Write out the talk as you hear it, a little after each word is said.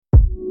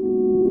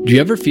Do you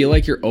ever feel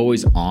like you're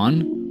always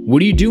on?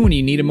 What do you do when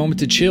you need a moment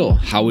to chill?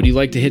 How would you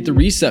like to hit the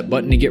reset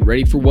button to get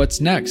ready for what's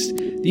next?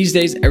 These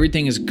days,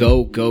 everything is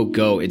go, go,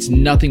 go. It's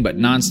nothing but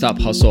nonstop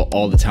hustle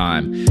all the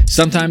time.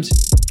 Sometimes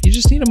you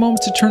just need a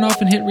moment to turn off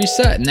and hit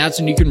reset, and that's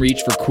when you can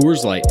reach for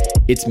Coors Light.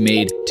 It's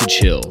made to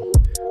chill.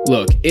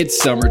 Look, it's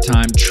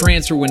summertime,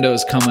 transfer window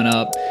is coming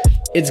up.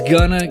 It's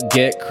gonna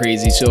get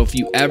crazy, so if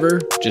you ever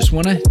just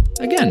wanna,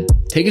 again,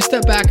 take a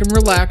step back and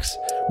relax,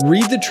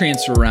 read the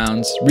transfer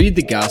rounds, read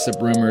the gossip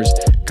rumors,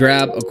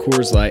 grab a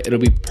Coors Light. It'll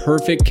be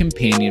perfect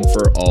companion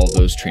for all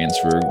those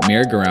transfer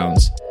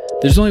merry-go-rounds.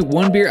 There's only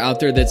one beer out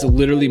there that's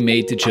literally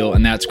made to chill,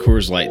 and that's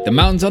Coors Light. The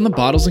mountains on the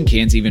bottles and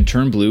cans even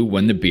turn blue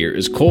when the beer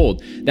is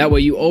cold. That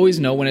way you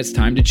always know when it's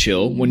time to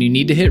chill. When you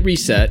need to hit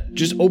reset,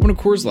 just open a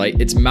Coors Light.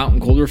 It's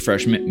mountain cold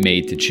refreshment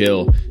made to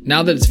chill.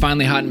 Now that it's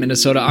finally hot in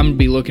Minnesota, I'm going to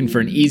be looking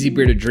for an easy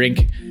beer to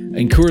drink,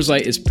 and Coors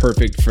Light is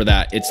perfect for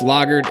that. It's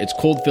lagered, it's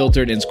cold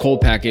filtered, and it's cold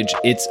packaged.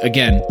 It's,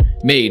 again,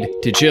 made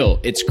to chill.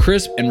 It's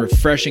crisp and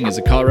refreshing as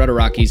the Colorado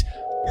Rockies.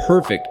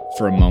 Perfect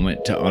for a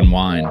moment to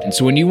unwind. And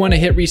so when you want to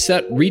hit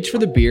reset, reach for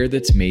the beer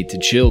that's made to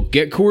chill.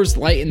 Get Coors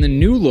Light in the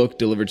new look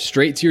delivered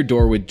straight to your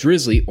door with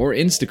Drizzly or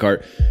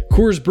Instacart.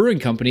 Coors Brewing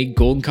Company,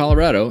 Golden,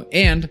 Colorado.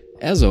 And,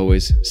 as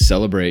always,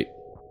 celebrate.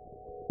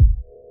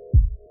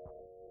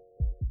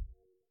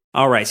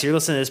 All right, so you're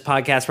listening to this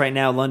podcast right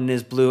now, London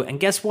is Blue, and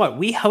guess what?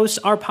 We host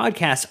our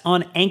podcast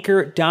on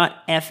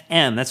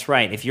Anchor.fm. That's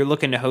right. If you're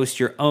looking to host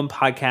your own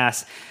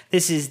podcast,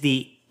 this is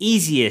the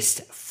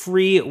easiest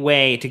free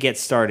way to get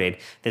started.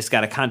 This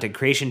got a content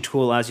creation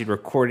tool, allows you to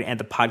record and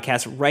the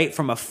podcast right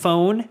from a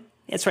phone.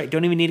 That's right,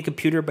 don't even need a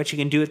computer, but you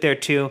can do it there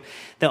too.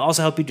 They'll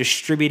also help you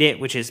distribute it,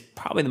 which is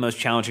probably the most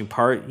challenging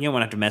part. You don't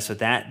want to have to mess with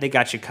that. They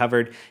got you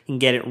covered. You can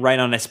get it right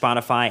on a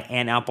Spotify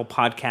and Apple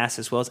Podcasts,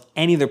 as well as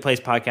any other place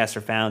podcasts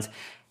are found.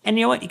 And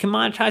you know what? You can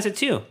monetize it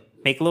too.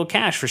 Make a little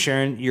cash for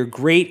sharing your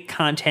great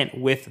content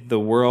with the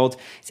world.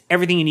 It's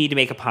everything you need to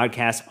make a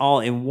podcast all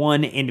in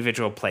one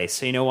individual place.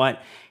 So you know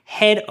what?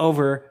 Head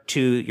over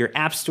to your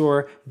app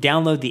store,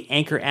 download the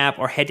Anchor app,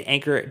 or head to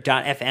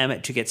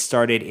anchor.fm to get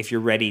started if you're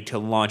ready to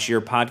launch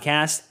your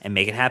podcast and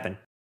make it happen.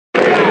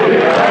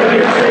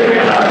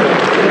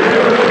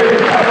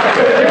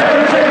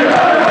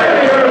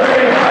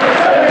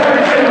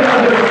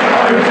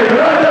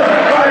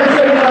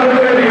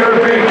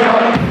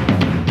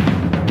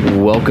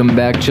 Welcome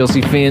back,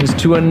 Chelsea fans,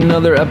 to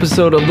another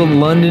episode of the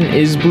London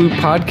is Blue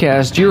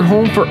podcast, your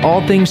home for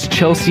all things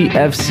Chelsea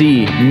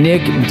FC.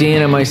 Nick,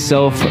 Dan, and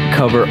myself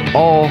cover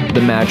all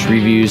the match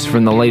reviews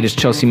from the latest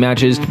Chelsea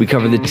matches. We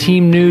cover the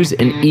team news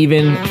and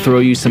even throw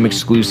you some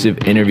exclusive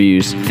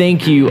interviews.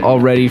 Thank you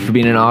already for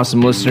being an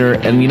awesome listener.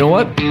 And you know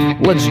what?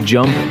 Let's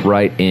jump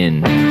right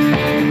in.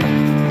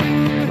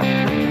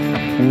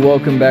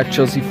 Welcome back,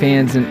 Chelsea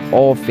fans and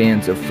all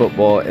fans of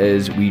football,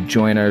 as we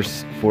join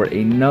us for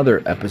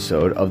another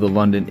episode of the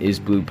London is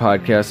Blue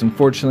podcast.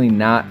 Unfortunately,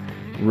 not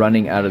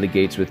running out of the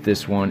gates with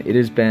this one.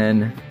 It's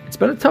been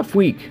a tough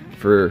week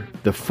for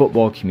the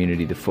football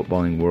community, the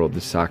footballing world,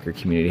 the soccer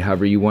community,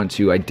 however you want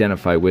to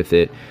identify with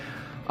it.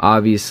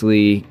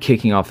 Obviously,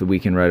 kicking off the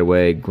weekend right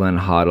away, Glenn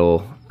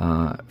Hoddle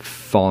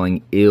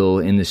falling ill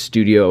in the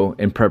studio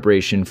in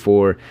preparation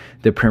for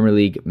the Premier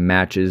League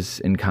matches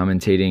and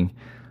commentating.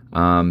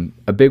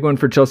 A big one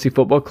for Chelsea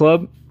Football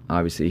Club.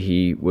 Obviously,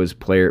 he was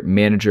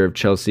player-manager of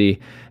Chelsea,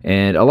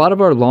 and a lot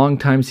of our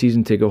longtime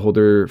season ticket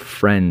holder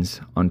friends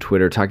on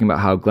Twitter talking about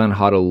how Glenn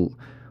Hoddle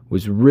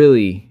was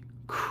really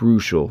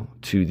crucial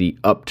to the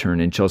upturn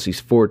in Chelsea's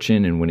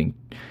fortune and winning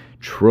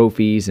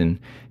trophies and,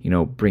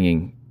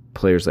 bringing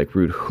players like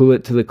Ruud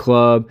Gullit to the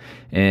club.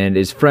 And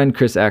his friend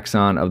Chris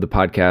Axon of the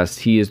podcast,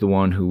 he is the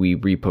one who we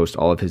repost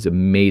all of his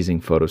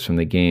amazing photos from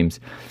the games.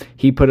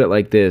 He put it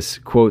like this,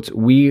 quotes,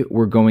 "We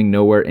were going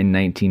nowhere in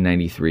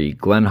 1993.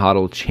 Glenn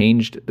Hoddle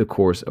changed the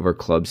course of our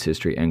club's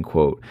history," end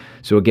quote.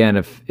 So again,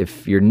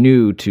 if you're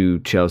new to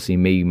Chelsea,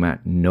 maybe you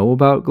might know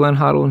about Glenn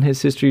Hoddle and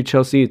his history of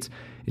Chelsea,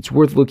 it's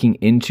worth looking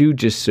into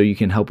just so you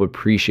can help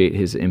appreciate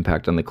his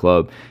impact on the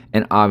club.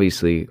 And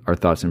obviously, our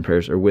thoughts and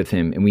prayers are with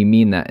him, and we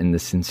mean that in the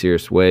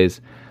sincerest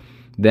ways.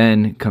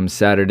 Then comes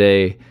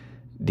Saturday,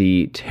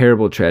 the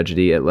terrible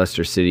tragedy at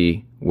Leicester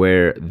City,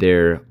 where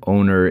their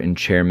owner and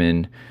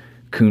chairman,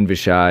 Khun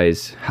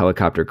Vishai's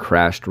helicopter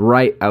crashed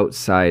right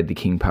outside the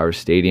King Power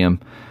Stadium.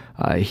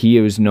 He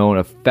was known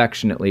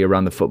affectionately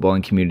around the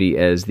footballing community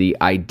as the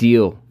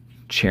ideal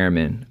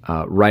chairman,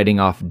 writing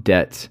off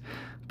debts,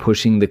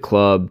 pushing the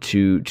club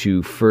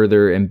to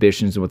further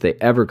ambitions than what they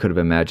ever could have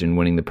imagined,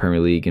 winning the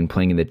Premier League and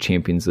playing in the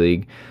Champions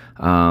League.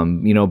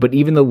 But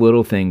even the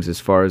little things, as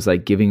far as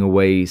like giving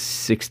away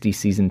 60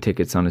 season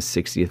tickets on his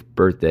 60th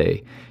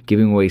birthday,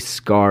 giving away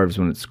scarves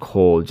when it's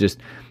cold, just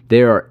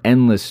there are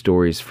endless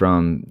stories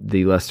from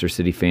the Leicester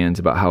City fans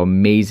about how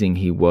amazing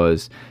he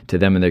was to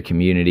them and their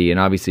community. And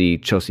obviously,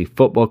 Chelsea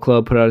Football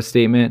Club put out a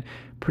statement.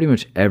 Pretty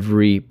much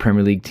every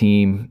Premier League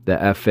team, the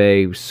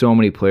FA, so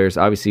many players.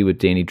 Obviously, with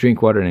Danny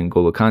Drinkwater and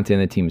N'Golo Kante on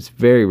the team, is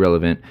very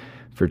relevant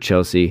for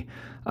Chelsea.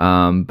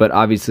 But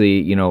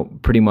obviously,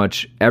 pretty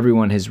much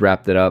everyone has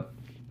wrapped it up.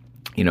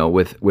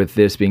 with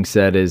this being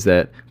said is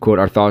that, quote,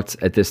 our thoughts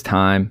at this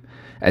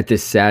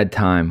sad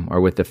time, are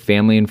with the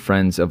family and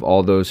friends of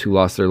all those who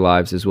lost their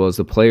lives, as well as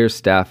the players,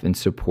 staff, and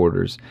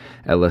supporters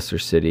at Leicester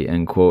City,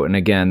 end quote. And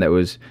again, that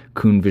was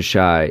Khun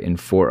Vichai and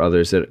 4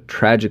 others that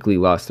tragically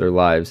lost their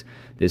lives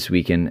this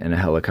weekend in a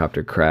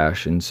helicopter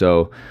crash. And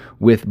so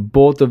with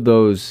both of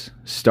those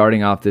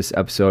starting off this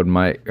episode,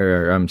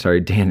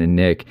 Dan and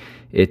Nick,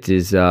 it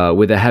is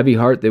with a heavy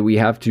heart that we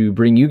have to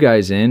bring you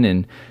guys in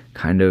and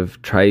kind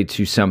of try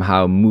to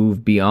somehow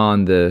move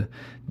beyond the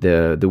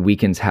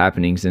weekend's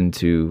happenings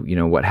into,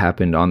 what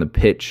happened on the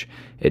pitch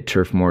at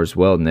Turf Moor as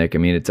well, Nick. I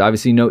mean, it's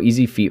obviously no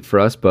easy feat for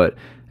us, but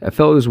I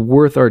felt it was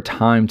worth our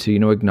time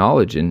to,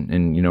 acknowledge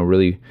and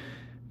really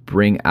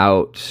bring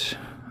out,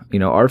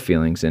 our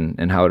feelings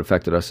and how it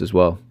affected us as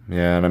well.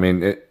 Yeah, and I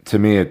mean, to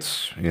me,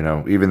 it's,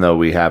 even though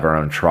we have our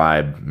own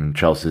tribe, and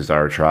Chelsea's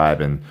our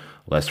tribe, and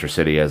Leicester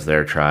City has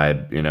their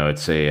tribe,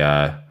 it's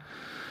a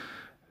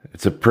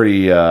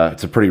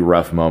pretty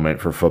rough moment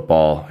for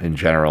football in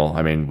general.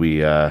 I mean, we,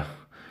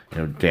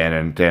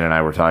 Dan and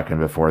I were talking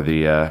before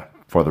the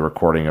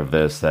recording of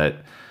this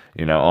that,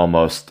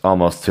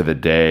 almost to the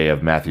day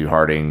of Matthew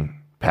Harding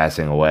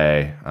passing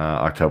away,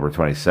 October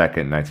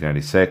 22nd,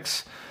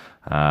 1996.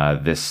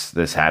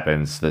 This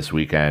happens this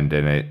weekend,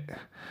 and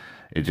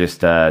it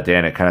just,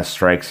 Dan, it kind of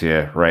strikes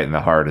you right in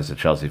the heart as a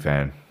Chelsea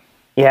fan.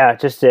 Yeah,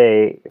 just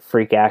a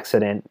freak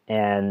accident,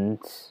 and,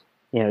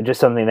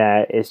 just something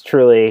that is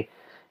truly,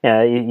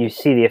 you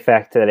see the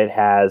effect that it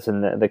has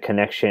and the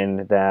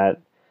connection that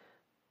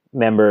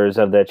members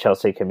of the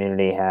Chelsea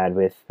community had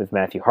with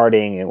Matthew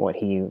Harding and what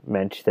he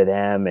meant to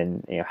them,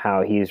 and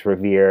how he's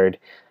revered.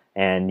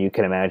 And you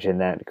can imagine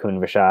that Khun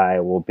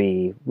Vichai will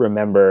be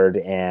remembered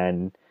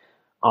and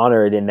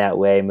honored in that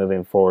way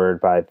moving forward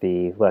by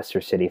the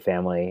Leicester City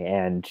family.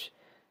 And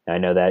I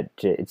know that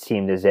it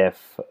seemed as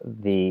if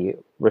the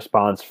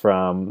response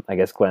from, I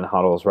guess, Glenn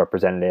Hoddle's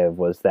representative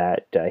was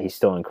that he's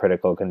still in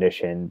critical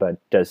condition, but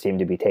does seem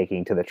to be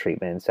taking to the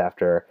treatments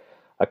after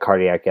a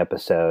cardiac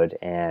episode.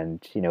 And,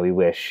 we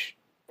wish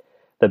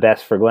the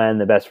best for Glenn,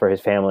 the best for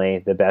his family,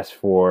 the best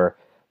for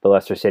the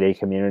Leicester City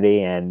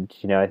community. And,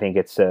 I think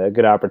it's a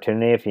good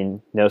opportunity if you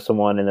know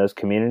someone in those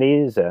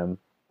communities,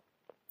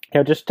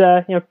 just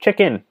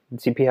check in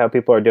and see how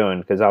people are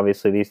doing, because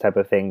obviously these type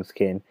of things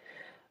can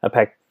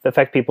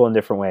affect people in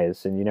different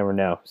ways, and you never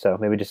know. So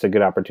maybe just a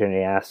good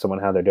opportunity to ask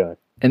someone how they're doing.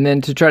 And then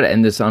to try to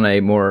end this on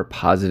a more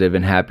positive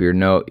and happier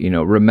note,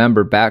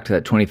 remember back to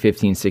that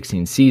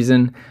 2015-16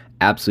 season,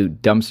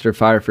 absolute dumpster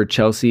fire for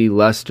Chelsea.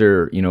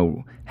 Leicester,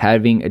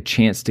 having a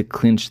chance to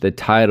clinch the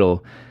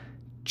title.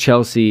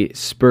 Chelsea,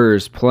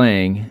 Spurs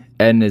playing.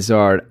 Eden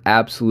Hazard,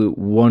 absolute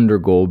wonder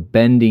goal,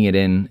 bending it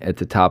in at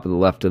the top of the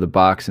left of the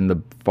box in the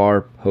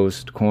far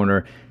post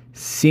corner,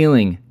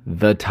 sealing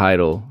the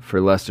title for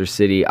Leicester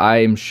City. I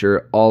am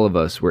sure all of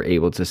us were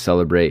able to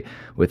celebrate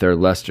with our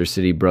Leicester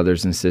City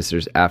brothers and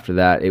sisters after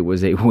that. It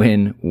was a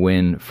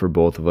win-win for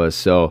both of us.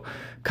 So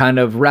kind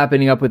of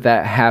wrapping up with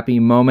that happy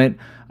moment,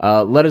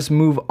 let us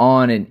move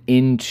on and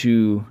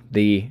into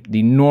the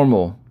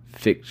normal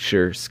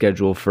fixture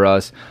schedule for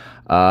us.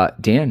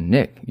 Dan,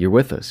 Nick, you're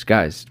with us.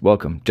 Guys,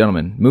 welcome.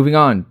 Gentlemen, moving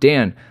on.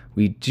 Dan,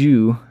 we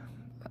do,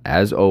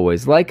 as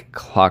always, like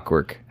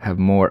clockwork, have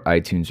more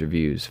iTunes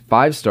reviews.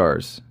 5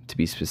 stars, to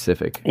be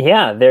specific.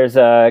 Yeah, there's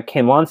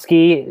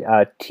Kamlonsky,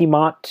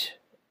 Timot,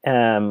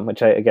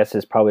 which I guess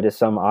is probably just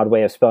some odd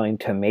way of spelling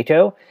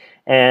tomato.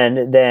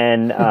 And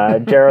then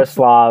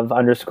Jaroslav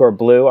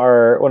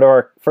 _blue, one of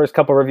our first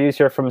couple reviews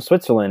here from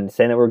Switzerland,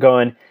 saying that we're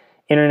going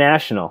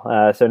international.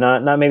 So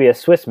not maybe a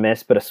Swiss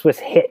miss, but a Swiss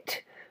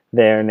hit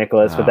there,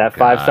 Nicholas, with that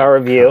 5-star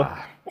review.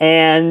 God.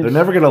 And they're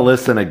never going to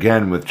listen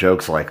again with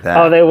jokes like that.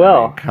 Oh, they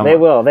will. They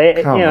will.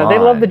 They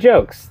love the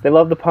jokes. They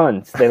love the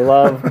puns. They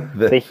love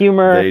the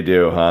humor. They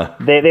do, huh?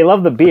 They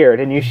love the beard,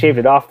 and you shaved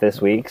it off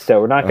this week,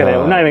 so we're not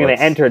even going to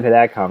enter into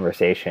that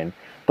conversation.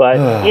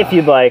 But if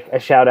you'd like a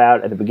shout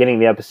out at the beginning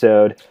of the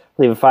episode,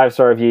 leave a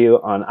 5-star review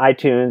on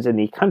iTunes in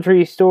the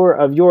country store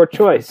of your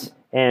choice,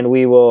 and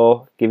we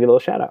will give you a little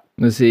shout out.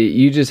 Let's see,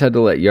 you just had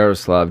to let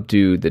Yaroslav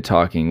do the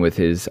talking with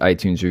his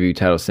iTunes review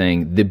title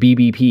saying the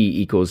BBP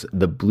equals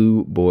the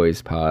Blue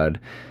Boys Pod.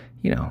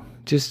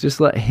 Just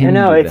let him.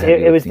 No,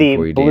 it was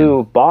the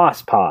Blue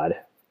Boss Pod,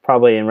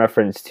 probably in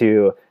reference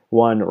to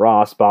one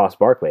Ross Boss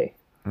Barkley.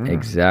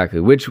 Exactly,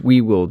 which we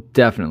will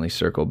definitely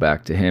circle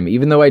back to him,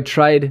 even though I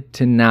tried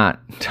to not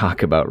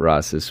talk about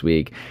Ross this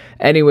week.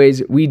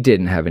 Anyways, we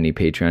didn't have any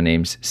Patreon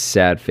names,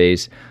 sad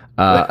face.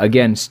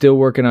 Again, still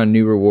working on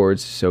new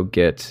rewards, so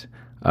get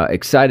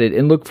excited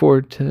and look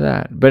forward to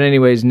that. But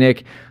anyways,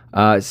 Nick,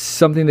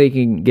 something they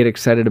can get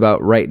excited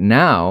about right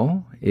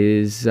now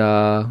is,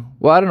 I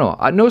don't know.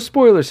 No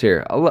spoilers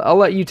here. I'll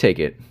let you take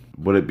it.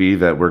 Would it be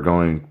that we're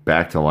going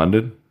back to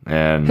London?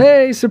 And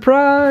hey,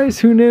 surprise!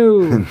 Who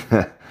knew?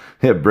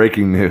 Yeah,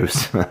 breaking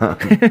news.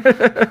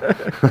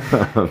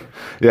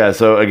 Yeah,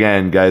 so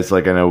again, guys,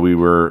 like I know we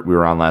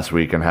were on last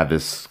week and had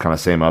this kind of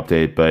same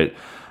update, but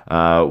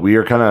we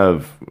are kind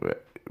of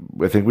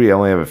I think we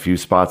only have a few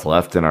spots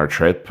left in our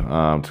trip to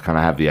kind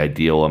of have the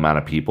ideal amount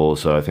of people.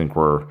 So I think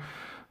we're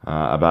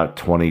about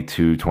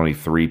 22,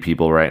 23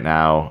 people right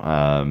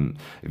now.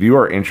 If you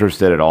are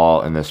interested at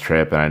all in this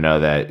trip, and I know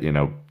that,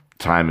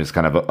 time is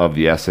kind of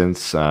the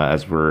essence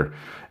as we're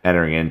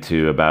entering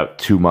into about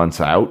 2 months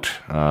out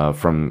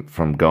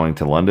from going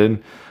to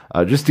London,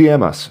 just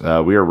DM us.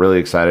 We are really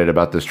excited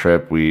about this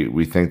trip.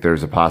 We think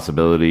there's a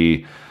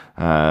possibility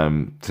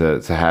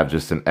to have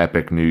just an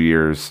epic New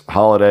Year's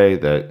holiday,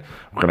 that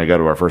we're going to go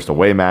to our first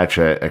away match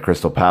at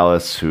Crystal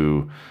Palace,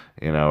 who,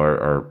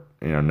 are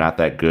not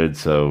that good.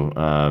 So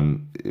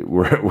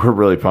we're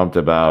really pumped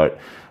about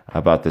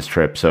this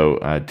trip. So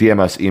DM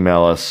us,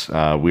 email us.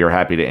 We are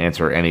happy to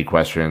answer any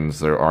questions.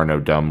 There are no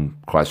dumb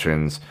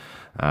questions.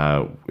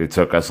 It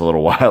took us a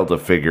little while to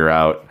figure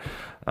out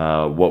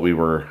what we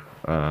were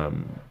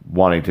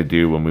wanting to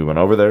do when we went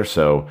over there.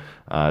 So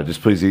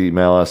just please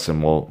email us,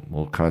 and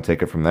we'll kind of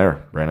take it from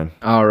there, Brandon.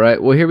 All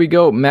right. Well, here we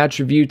go. Match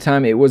review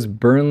time. It was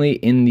Burnley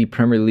in the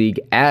Premier League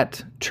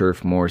at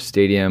Turf Moor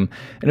Stadium,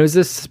 and it was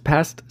this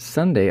past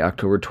Sunday,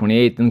 October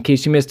 28th. In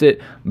case you missed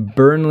it,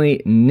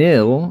 Burnley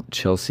 0,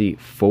 Chelsea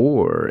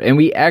 4. And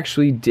we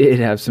actually did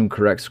have some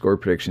correct score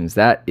predictions.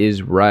 That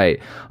is right.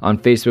 On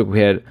Facebook, we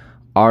had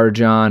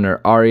Arjan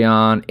or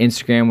Arion.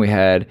 Instagram, we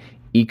had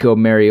Eco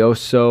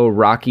Marioso,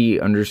 Rocky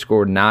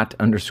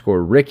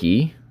 _not_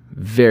 Ricky.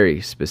 Very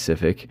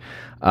specific.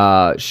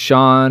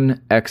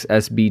 Sean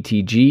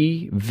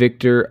XSBTG,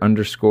 Victor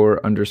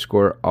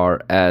 __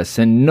 RS,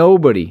 and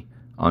nobody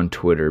on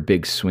Twitter.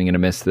 Big swing and a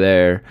miss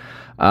there,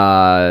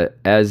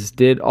 as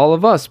did all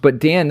of us. But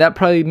Dan, that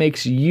probably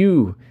makes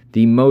you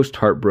the most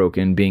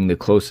heartbroken, being the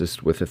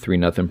closest with a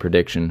 3-0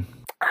 prediction.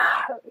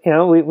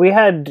 We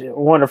had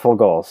wonderful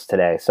goals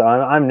today, so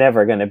I'm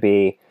never going to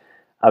be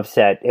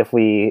upset if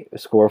we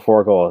score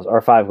 4 goals or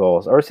 5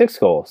 goals or 6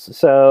 goals.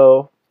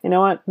 So, you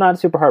know what? Not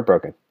super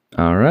heartbroken.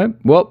 All right.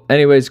 Well,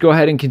 anyways, go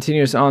ahead and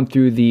continue us on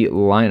through the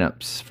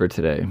lineups for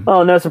today.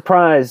 Well, no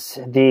surprise,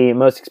 the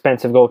most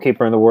expensive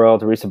goalkeeper in the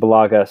world, Risa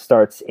Balaga,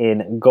 starts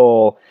in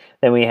goal.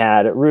 Then we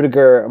had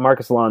Rudiger,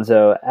 Marcos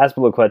Alonso,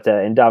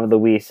 Azpilicueta, and David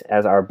Luiz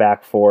as our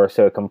back four.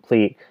 So a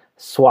complete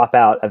swap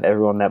out of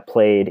everyone that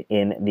played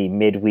in the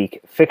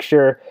midweek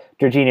fixture.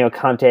 Jorginho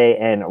Kanté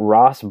and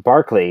Ross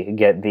Barkley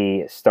get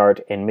the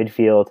start in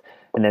midfield.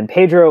 And then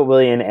Pedro,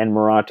 Willian, and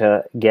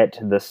Morata get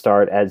the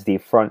start as the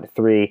front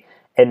three.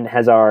 Eden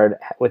Hazard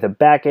with a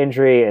back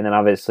injury, and then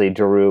obviously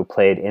Giroud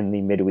played in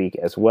the midweek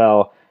as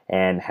well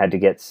and had to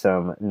get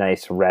some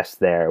nice rest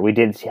there. We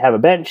did have a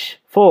bench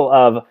full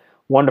of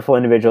wonderful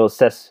individuals: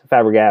 Cesc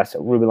Fabregas,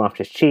 Ruben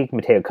Loftus-Cheek,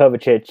 Mateo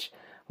Kovacic,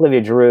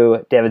 Olivier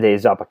Giroud, Davide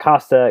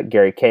Zappacosta,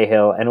 Gary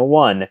Cahill, and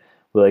one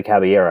Willy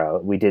Caballero.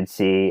 We did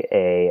see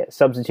a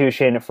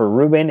substitution for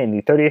Ruben in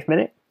the 30th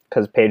minute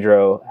because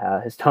Pedro,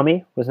 his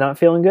tummy was not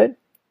feeling good.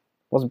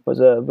 Was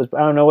I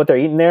don't know what they're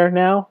eating there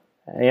now.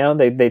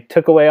 They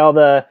took away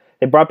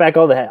they brought back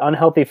all the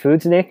unhealthy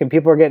foods, Nick, and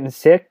people are getting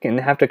sick and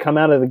have to come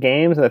out of the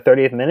games in the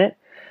 30th minute.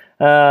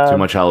 Too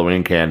much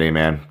Halloween candy,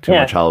 man. Too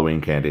much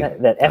Halloween candy.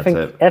 That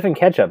effing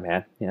ketchup,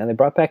 man. They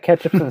brought back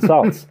ketchups and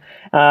salts.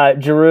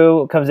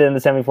 Giroud comes in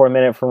the 74th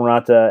minute for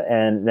Morata,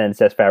 and then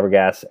Cesc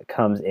Fabregas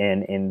comes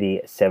in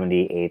the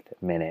 78th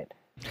minute.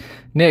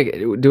 Nick,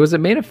 was it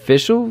made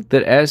official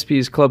that Aspie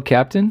is club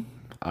captain?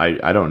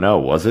 I don't know.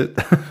 Was it?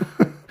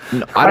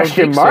 No, I don't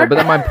think so. But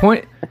then my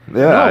point...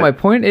 my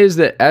point is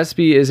that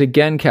Aspie is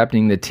again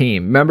captaining the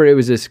team. Remember, it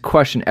was this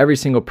question every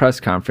single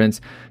press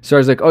conference. So I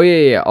was like, oh,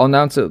 yeah, I'll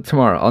announce it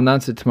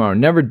tomorrow.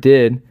 Never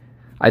did.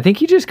 I think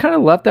he just kind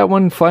of left that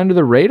one fly under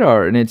the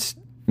radar. And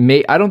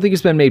I don't think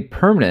it's been made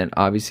permanent,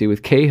 obviously,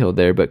 with Cahill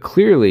there. But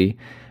clearly,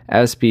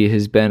 Aspie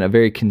has been a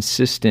very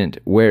consistent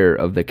wearer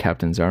of the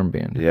captain's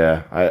armband.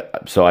 Yeah.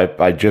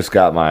 I just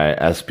got my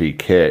Aspie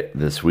kit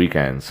this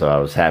weekend. So I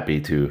was happy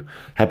to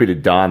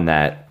don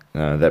that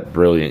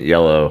brilliant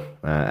yellow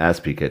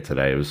Aspie kit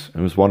today. It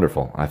was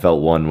wonderful. I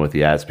felt one with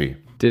the Aspie.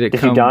 Did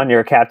you don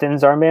your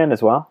captain's armband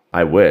as well?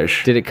 I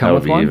wish. Did it come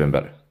with one? Even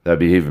better. That'd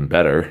be even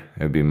better.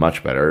 It'd be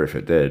much better if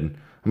it did.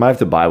 I might have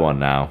to buy one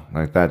now.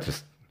 Like that.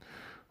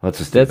 Let's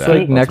just. That's do that.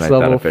 like next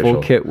level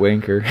full kit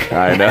wanker.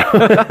 I know.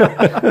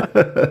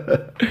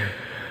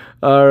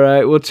 All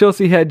right. Well,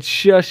 Chelsea had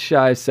just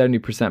shy of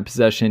 70%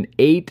 possession,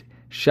 8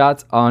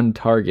 shots on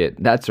target.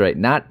 That's right,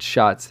 not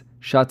shots.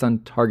 Shots on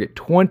target,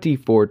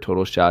 24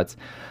 total shots.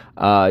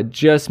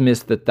 Just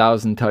missed the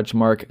 1,000 touch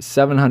mark,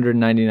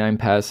 799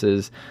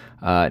 passes,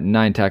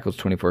 9 tackles,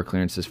 24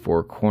 clearances,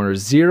 4 corners,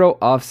 0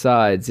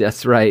 offsides.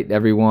 That's right,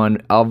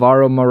 everyone.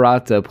 Alvaro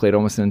Morata played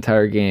almost an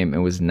entire game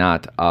and was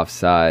not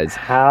offsides.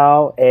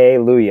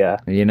 Hallelujah.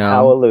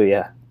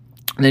 Hallelujah.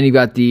 And then you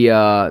got the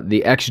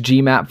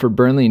XG map for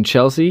Burnley and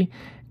Chelsea,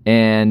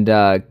 and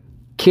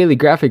Kaylee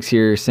Graphics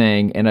here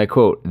saying, and I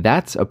quote,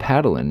 "That's a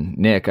paddling."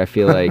 Nick, I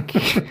feel like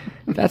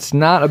that's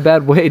not a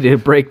bad way to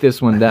break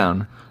this one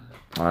down.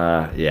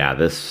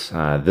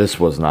 This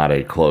was not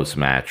a close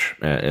match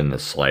in the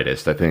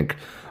slightest. I think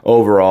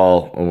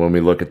overall, when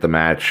we look at the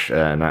match,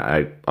 and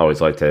I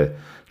always like to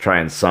try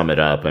and sum it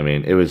up, I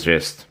mean, it was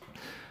just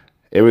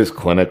It was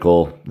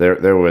clinical.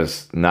 There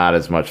was not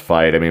as much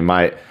fight. I mean,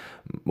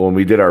 when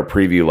we did our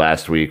preview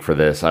last week for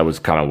this, I was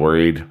kind of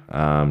worried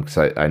because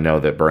I know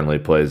that Burnley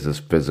plays this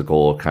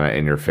physical, kind of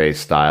in-your-face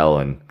style,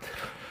 and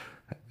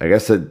I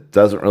guess it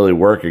doesn't really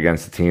work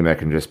against a team that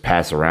can just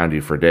pass around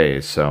you for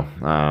days. So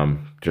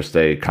just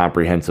a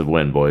comprehensive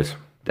win, boys.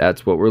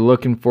 That's what we're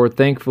looking for.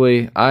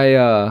 Thankfully,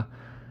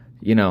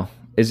 we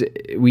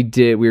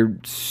were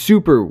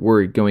super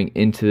worried going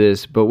into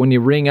this, but when you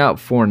ring out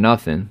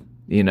 4-0,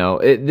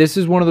 this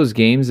is one of those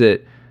games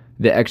that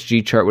the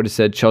XG chart would have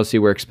said Chelsea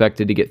were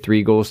expected to get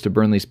 3 goals to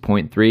Burnley's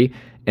 0.3,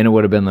 and it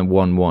would have been like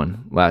 1-1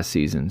 last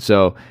season.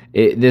 So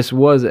this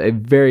was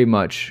very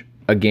much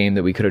a game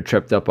that we could have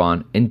tripped up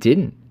on and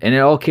didn't. And it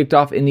all kicked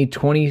off in the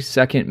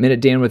 22nd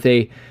minute, Dan, with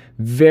a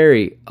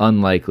very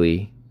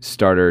unlikely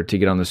starter to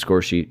get on the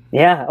score sheet.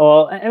 Yeah,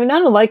 well, I mean,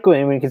 not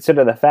unlikely when you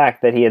consider the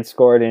fact that he had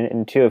scored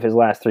in 2 of his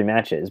last 3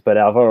 matches, but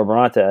Alvaro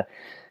Morata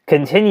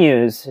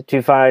continues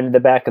to find the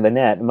back of the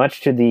net,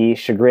 much to the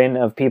chagrin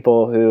of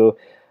people who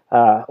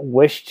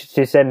wished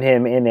to send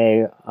him in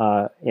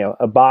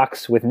a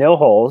box with no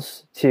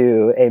holes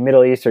to a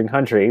Middle Eastern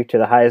country, to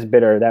the highest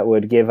bidder that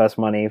would give us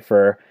money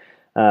for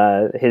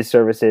his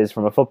services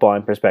from a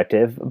footballing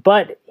perspective.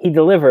 But he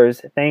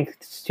delivers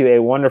thanks to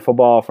a wonderful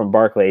ball from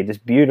Barkley,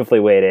 just beautifully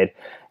weighted.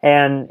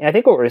 And I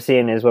think what we're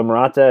seeing is when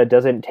Morata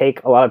doesn't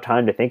take a lot of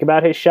time to think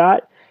about his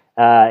shot,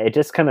 it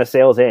just kind of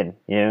sails in.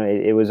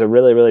 It was a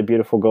really, really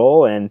beautiful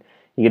goal, and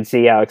you could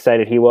see how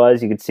excited he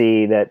was. You could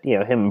see that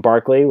him and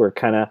Barkley were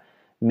kind of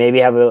maybe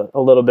have a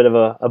little bit of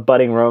a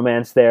budding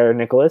romance there,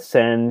 Nicholas,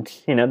 and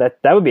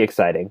that would be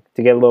exciting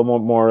to get a little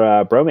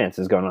more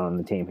bromances going on in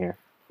the team here.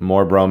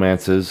 More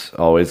bromances,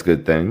 always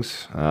good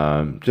things.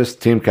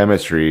 Just team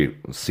chemistry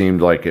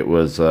seemed like it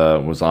was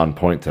on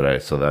point today,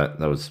 so that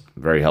was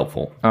very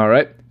helpful. All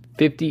right,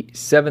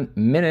 57th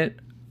minute,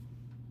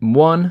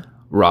 1.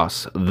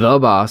 Ross, the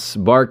boss,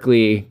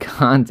 Barkley,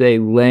 Conte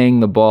laying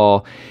the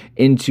ball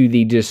into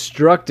the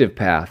destructive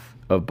path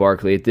of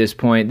Barkley at this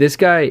point. This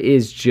guy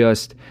is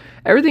just,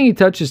 everything he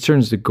touches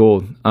turns to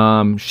gold.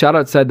 Shot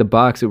outside the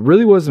box. It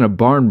really wasn't a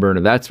barn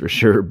burner, that's for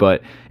sure,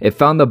 but it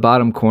found the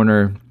bottom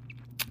corner,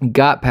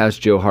 got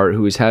past Joe Hart,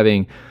 who was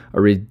having a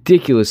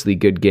ridiculously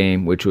good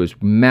game, which was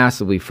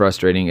massively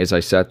frustrating as I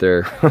sat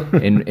there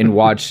and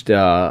watched,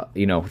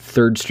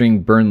 third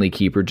string Burnley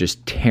keeper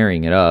just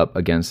tearing it up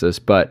against us.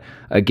 But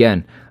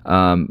again,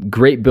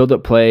 great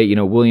build-up play,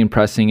 Willian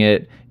pressing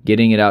it,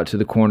 getting it out to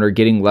the corner,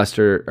 getting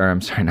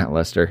not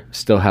Leicester,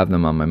 still have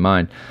them on my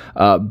mind.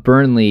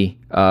 Burnley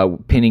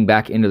pinning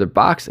back into the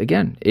box.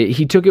 Again,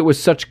 he took it with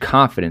such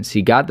confidence.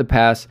 He got the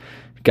pass,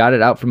 got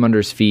it out from under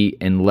his feet,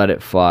 and let it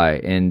fly.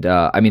 And,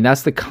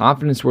 that's the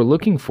confidence we're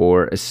looking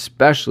for,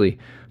 especially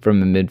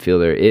from a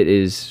midfielder. It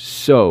is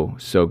so,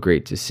 so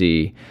great to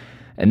see.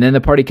 And then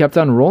the party kept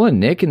on rolling,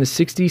 Nick, in the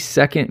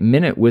 62nd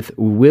minute with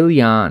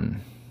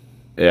Willian.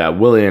 Yeah,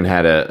 Willian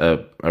had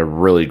a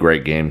really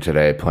great game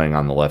today playing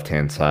on the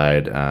left-hand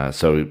side.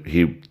 So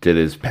he did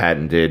his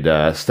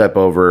patented step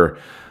over,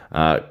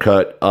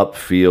 cut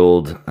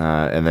upfield,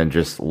 and then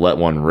just let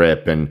one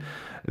rip. And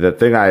the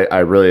thing I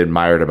really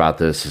admired about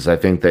this is I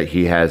think that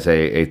he has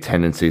a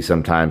tendency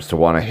sometimes to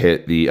want to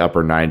hit the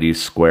upper 90s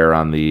square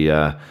on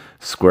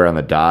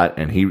the dot,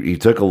 and he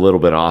took a little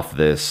bit off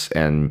this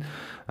and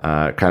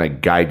kind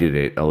of guided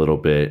it a little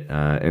bit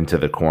into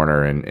the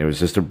corner, and it was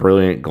just a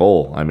brilliant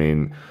goal. I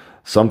mean,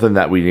 something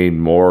that we need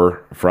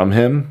more from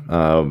him,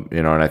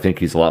 and I think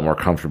he's a lot more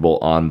comfortable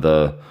on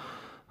the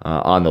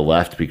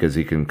left because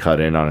he can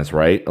cut in on his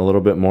right a little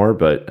bit more,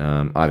 but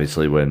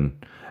obviously when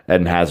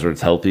Eden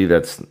Hazard's healthy,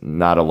 that's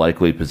not a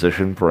likely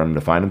position for him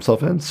to find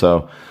himself in.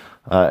 So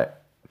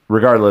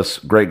regardless,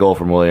 great goal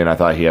from Willian. I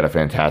thought he had a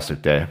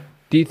fantastic day.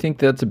 Do you think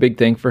that's a big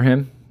thing for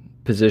him,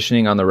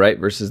 positioning on the right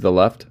versus the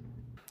left?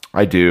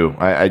 I do.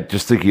 I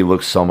just think he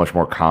looks so much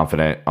more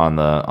confident on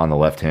the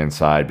left-hand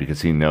side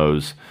because he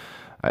knows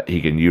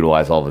he can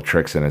utilize all the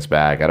tricks in his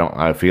bag.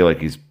 I feel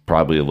like he's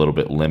probably a little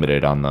bit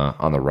limited on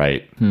the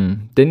right.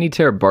 Didn't he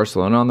tear up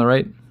Barcelona on the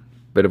right?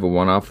 Bit of a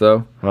one-off,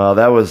 though. Well,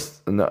 that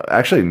was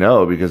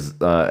no, because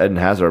Eden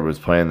Hazard was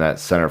playing that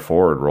center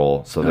forward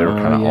role, so they were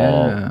kind of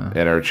all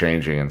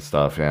interchanging and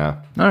stuff. Yeah.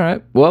 All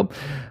right. Well,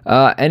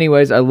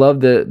 anyways, I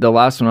love the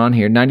last one on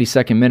here.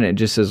 92nd minute. It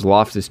just says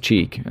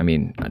Loftus-Cheek. I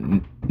mean,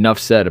 enough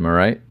said. Am I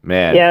right?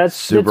 Man, yeah,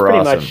 super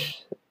awesome.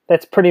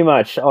 That's pretty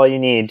much all you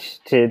need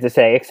to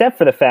say, except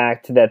for the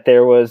fact that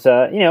there was,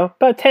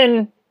 about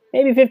 10,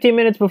 maybe 15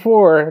 minutes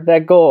before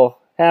that goal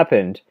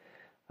happened.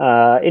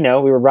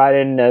 We were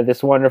riding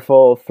this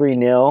wonderful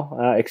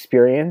 3-0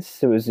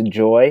 experience. It was a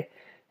joy.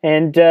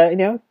 And,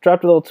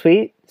 dropped a little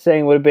tweet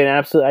saying it would have been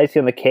absolute icing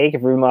on the cake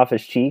if Ruben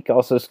Loftus-Cheek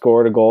also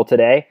scored a goal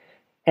today.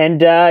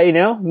 And,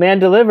 man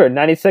delivered,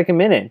 92nd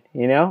minute,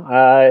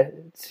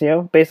 it's,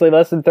 basically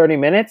less than 30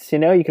 minutes. You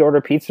could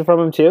order pizza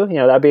from him too.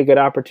 That'd be a good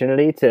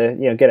opportunity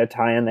to, get a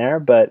tie in there.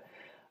 But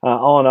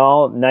all in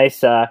all, nice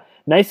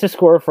to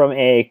score from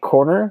a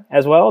corner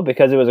as well,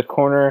 because it was a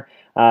corner.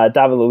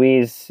 David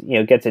Luiz,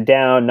 gets it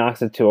down,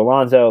 knocks it to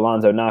Alonso.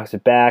 Alonso knocks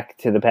it back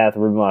to the path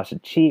of Ruben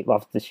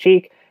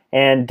Loftus-Cheek,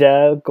 and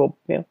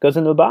goes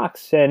into the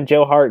box. And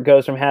Joe Hart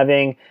goes from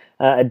having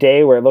a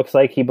day where it looks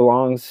like he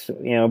belongs,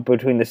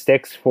 between the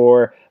sticks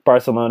for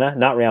Barcelona,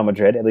 not Real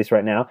Madrid, at least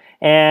right now,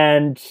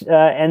 and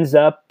ends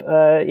up,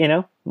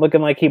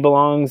 looking like he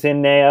belongs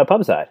in a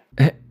pub side.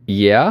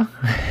 Yeah,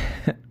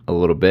 a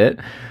little bit.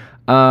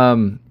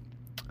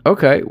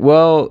 Okay,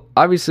 well,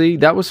 obviously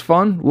that was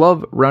fun.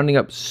 Love rounding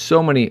up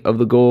so many of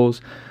the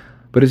goals.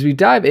 But as we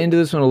dive into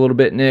this one a little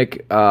bit,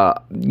 Nick,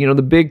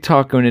 the big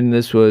talk going into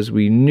this was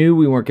we knew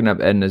we weren't going to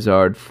have Eden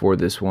Hazard for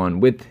this one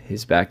with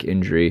his back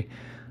injury.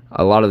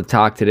 A lot of the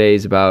talk today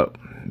is about,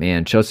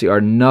 man, Chelsea are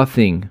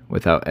nothing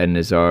without Eden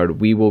Hazard.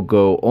 We will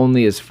go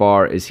only as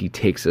far as he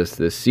takes us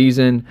this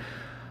season.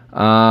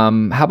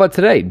 How about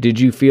today? Did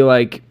you feel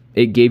like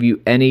it gave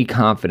you any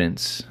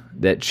confidence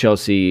that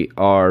Chelsea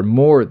are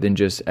more than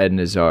just Eden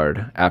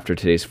Hazard after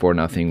today's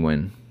 4-0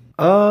 win?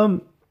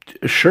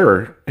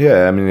 Sure.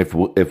 Yeah. I mean,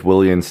 if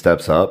Willian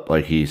steps up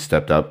like he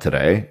stepped up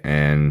today,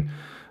 and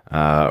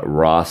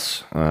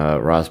Ross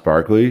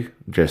Barkley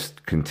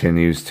just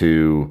continues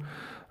to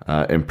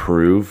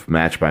improve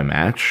match by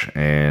match,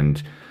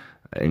 and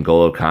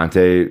N'Golo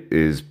Kante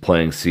is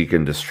playing seek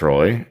and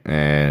destroy,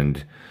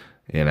 and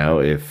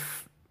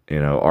if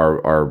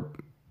our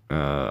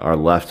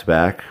left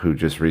back, who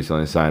just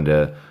recently signed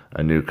a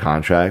new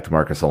contract,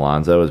 Marcus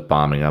Alonso, is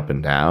bombing up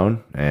and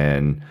down,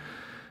 and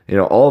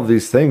all of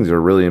these things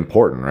are really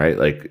important, right?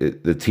 Like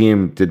the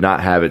team did not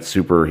have its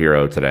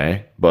superhero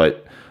today,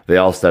 but they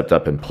all stepped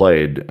up and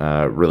played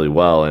really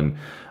well. And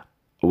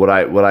what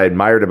I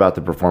admired about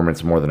the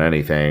performance more than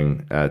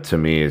anything to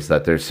me is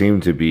that there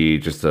seemed to be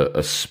just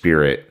a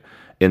spirit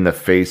in the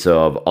face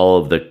of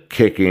all of the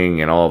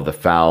kicking and all of the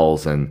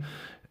fouls, and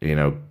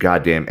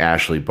goddamn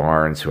Ashley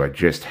Barnes, who I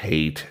just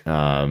hate,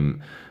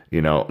 going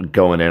in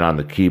on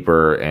the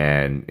keeper,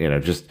 and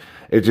just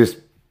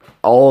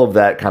all of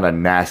that kind of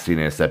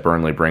nastiness that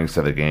Burnley brings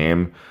to the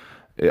game.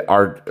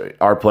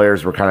 Our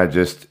players were kind of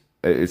just,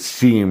 it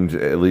seemed,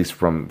 at least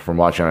from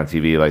watching on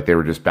TV, like they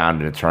were just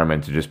bound and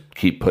determined to just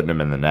keep putting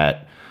them in the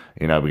net,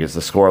 because the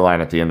scoreline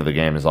at the end of the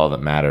game is all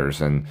that matters.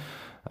 And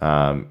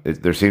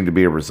there seemed to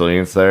be a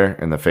resilience there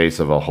in the face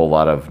of a whole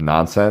lot of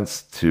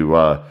nonsense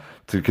to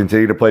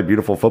continue to play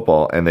beautiful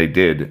football, and they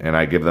did. And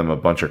I give them a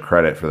bunch of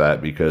credit for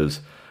that,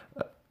 because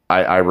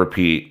I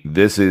repeat,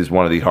 this is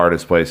one of the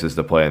hardest places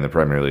to play in the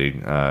Premier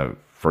League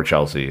for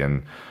Chelsea,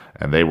 and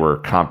they were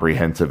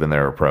comprehensive in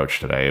their approach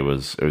today. It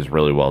was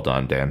really well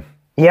done, Dan.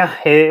 Yeah,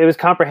 it was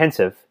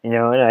comprehensive, and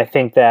I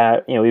think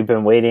that we've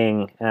been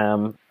waiting,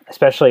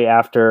 especially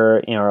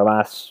after our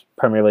last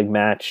Premier League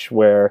match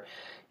where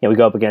we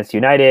go up against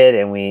United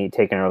and we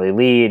take an early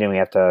lead and we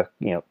have to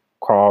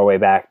crawl our way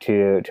back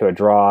to a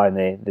draw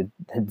in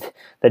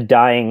the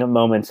dying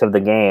moments of the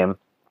game.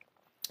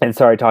 And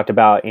so I talked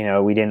about,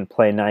 we didn't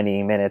play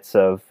 90 minutes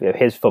of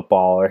his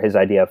football or his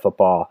idea of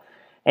football.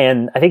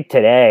 And I think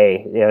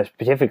today,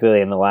 particularly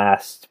in the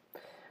last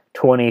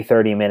 20,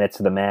 30 minutes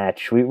of the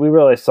match, we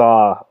really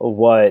saw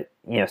what,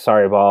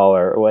 Sarri ball,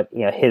 or what,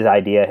 his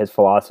idea, his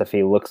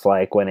philosophy looks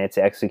like when it's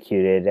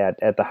executed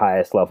at the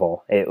highest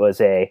level. It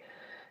was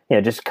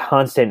just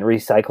constant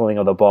recycling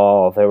of the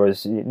ball. There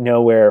was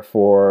nowhere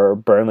for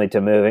Burnley to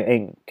move.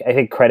 And I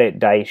think credit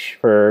Dyche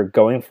for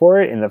going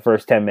for it in the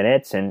first 10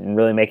 minutes and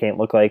really making it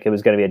look like it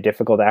was going to be a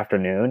difficult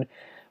afternoon.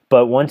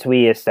 But once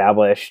we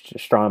established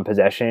strong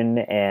possession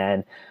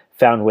and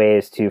found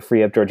ways to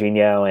free up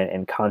Jorginho,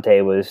 and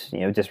Kante was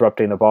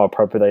disrupting the ball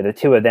appropriately, the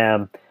two of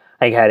them,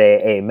 I had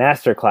a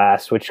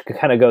masterclass, which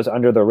kind of goes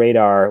under the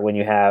radar when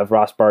you have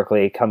Ross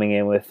Barkley coming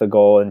in with the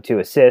goal and 2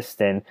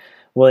 assists, and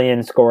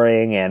Willian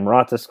scoring and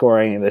Morata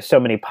scoring. And there's so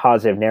many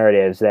positive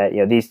narratives that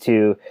these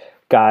two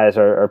guys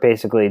are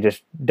basically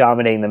just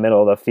dominating the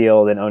middle of the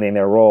field and owning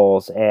their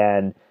roles,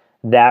 and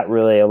that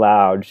really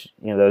allowed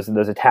those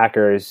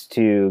attackers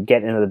to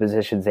get into the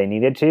positions they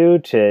needed to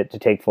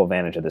take full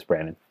advantage of this,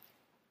 Brandon.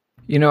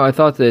 I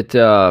thought that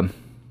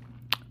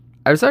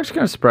I was actually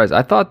kind of surprised.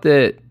 I thought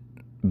that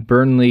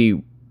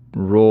Burnley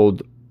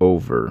rolled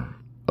over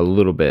a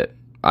little bit.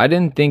 I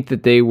didn't think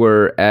that they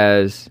were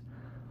as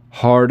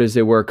hard as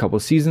they were a couple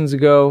seasons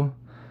ago.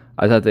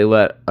 I thought they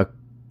let a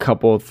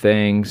couple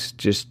things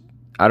just,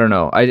 I don't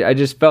know. I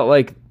just felt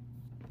like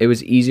it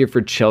was easier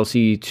for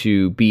Chelsea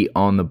to be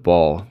on the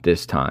ball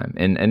this time.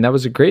 And that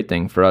was a great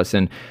thing for us.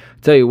 And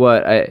I'll tell you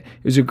what, it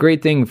was a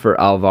great thing for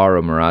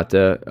Alvaro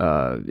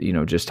Morata,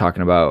 just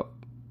talking about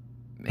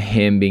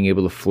him being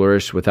able to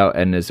flourish without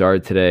Eden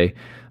Hazard today.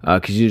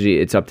 Because usually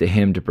it's up to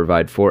him to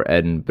provide for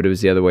Eden, but it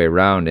was the other way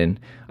around. And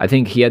I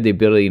think he had the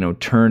ability,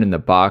 turn in the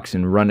box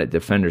and run at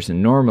defenders.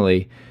 And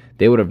normally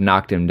they would have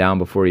knocked him down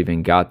before he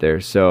even got there.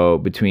 So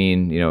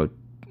between,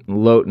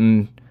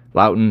 Loughton,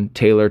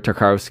 Taylor,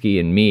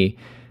 Tarkowski, and me,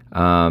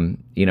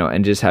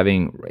 and just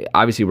having,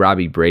 obviously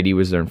Robbie Brady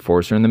was their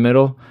enforcer in the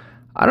middle.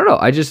 I don't know.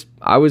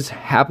 I was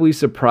happily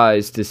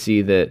surprised to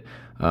see that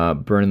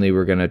Burnley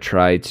were going to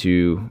try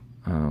to,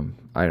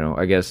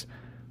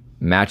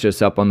 match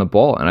us up on the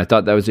ball. And I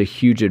thought that was a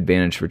huge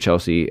advantage for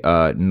Chelsea.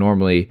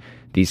 Normally,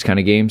 these kind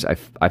of games,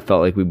 I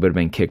felt like we would have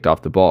been kicked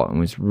off the ball and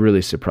was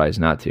really surprised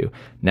not to.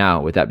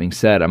 Now, with that being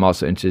said, I'm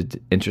also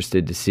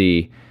interested to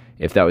see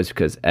if that was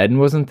because Eden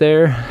wasn't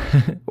there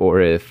or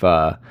if,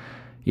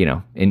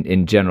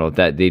 in general,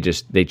 that they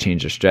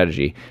changed their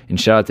strategy. And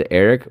shout out to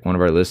Eric, one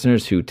of our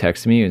listeners, who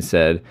texted me and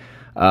said,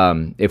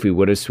 if we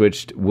would have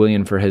switched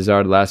Willian for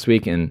Hazard last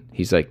week, and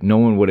he's like, no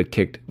one would have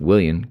kicked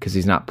Willian because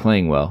he's not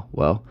playing well.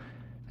 Well,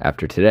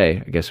 after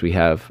today, I guess we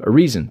have a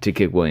reason to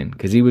kick Willian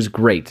because he was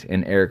great,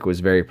 and Eric was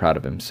very proud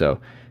of him. So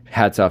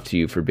hats off to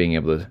you for being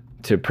able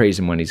to praise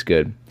him when he's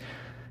good.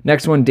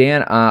 Next one,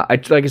 Dan.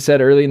 Like I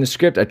said early in the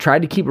script, I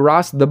tried to keep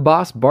Ross the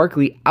Boss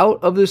Barkley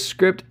out of the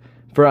script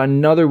for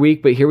another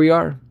week, but here we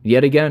are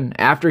yet again.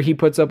 After he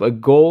puts up a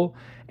goal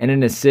and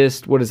an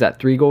assist, what is that?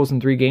 3 goals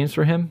in 3 games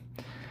for him?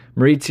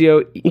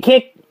 Maurizio, you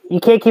can't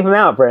keep him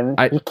out, Brendan.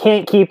 You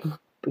can't keep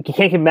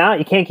him out.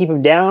 You can't keep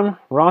him down.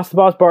 Ross the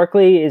Boss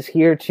Barkley is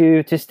here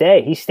to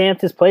stay. He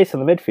stamped his place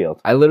in the midfield.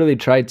 I literally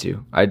tried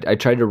to. I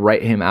tried to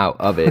write him out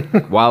of it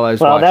while I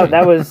was watching. Well,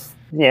 that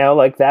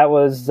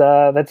was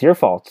that's your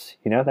fault.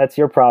 That's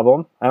your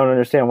problem. I don't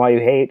understand why you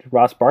hate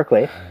Ross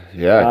Barkley.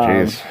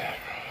 Yeah, jeez.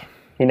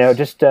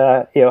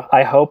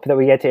 I hope that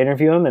we get to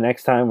interview him the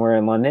next time we're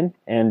in London,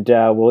 and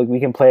we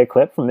can play a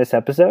clip from this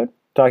episode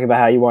talking about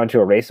how you wanted to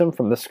erase him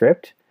from the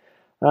script.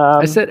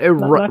 I said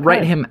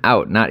write him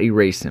out, not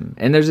erase him.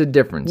 And there's a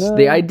difference.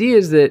 The idea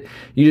is that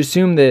you'd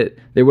assume that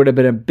there would have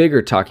been a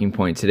bigger talking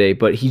point today,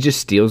 but he just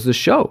steals the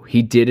show.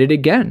 He did it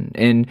again.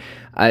 And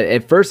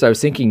at first I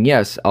was thinking,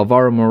 yes,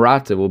 Alvaro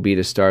Morata will be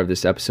the star of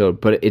this episode,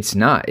 but it's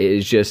not. It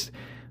is just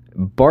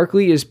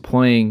Barkley is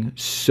playing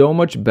so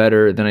much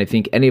better than I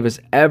think any of us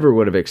ever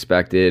would have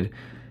expected.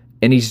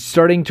 And he's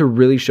starting to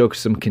really show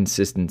some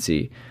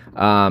consistency.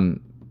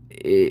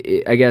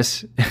 I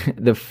guess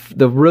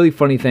the really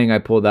funny thing I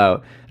pulled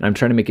out, and I'm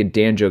trying to make a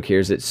Dan joke here,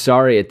 is that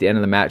Sarri at the end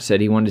of the match said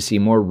he wanted to see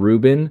more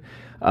Ruben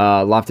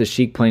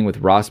Loftus-Cheek playing with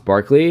Ross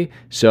Barkley.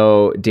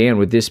 So, Dan,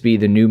 would this be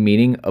the new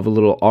meaning of a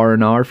little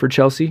R&R for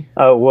Chelsea?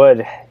 Oh,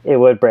 it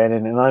would,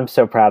 Brandon, and I'm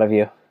so proud of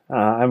you.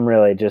 I'm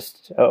really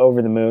just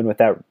over the moon with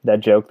that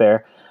joke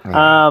there.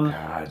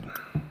 God.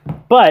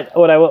 But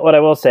what I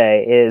will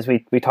say is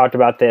we talked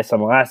about this on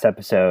the last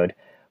episode,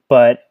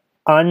 but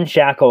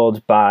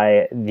unshackled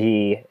by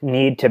the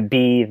need to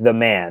be the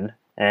man,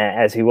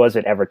 as he was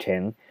at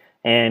Everton,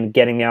 and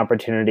getting the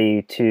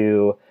opportunity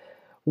to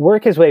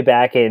work his way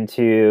back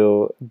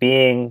into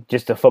being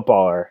just a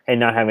footballer and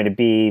not having to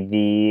be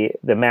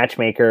the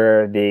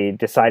matchmaker, the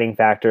deciding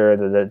factor,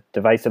 the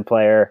divisive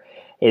player,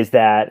 is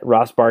that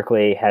Ross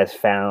Barkley has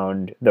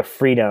found the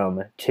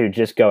freedom to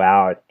just go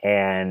out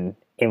and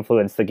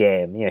influence the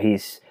game.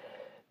 He's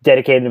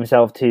dedicated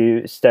himself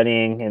to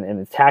studying and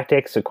the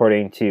tactics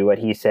according to what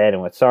he said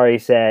and what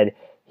Sarri said.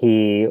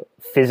 He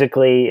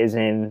physically is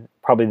in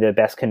probably the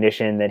best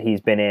condition that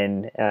he's been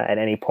in at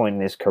any point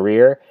in his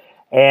career,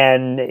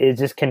 and is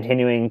just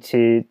continuing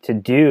to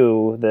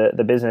do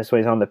the business when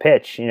he's on the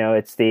pitch.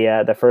 It's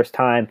the first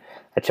time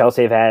that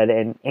Chelsea have had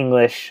an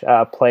English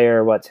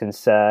player,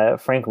 since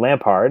Frank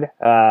Lampard,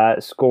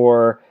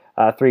 score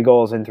 3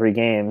 goals in 3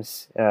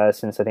 games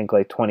since I think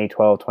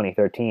 2012,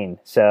 2013.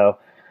 So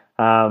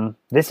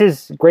this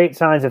is great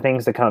signs of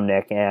things to come,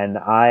 Nick. And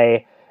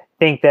I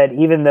think that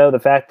even though the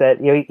fact that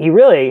he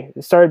really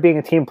started being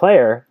a team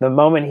player the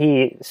moment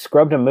he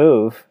scrubbed a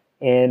move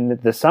in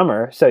the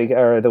summer,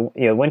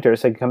 winter,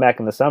 so he could come back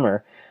in the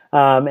summer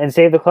and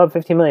save the club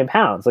 £50 million.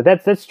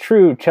 That's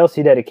true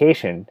Chelsea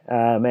dedication,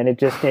 and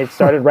it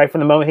started right from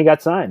the moment he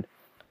got signed.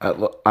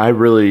 I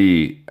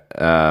really,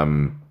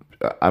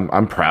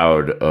 I'm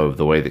proud of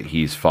the way that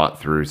he's fought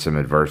through some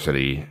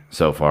adversity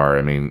so far.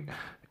 I mean,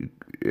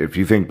 if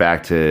you think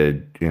back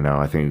to,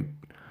 I think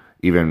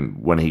even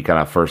when he kind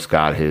of first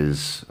got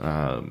his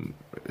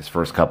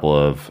first couple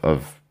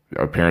of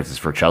appearances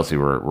for Chelsea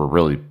were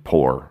really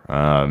poor.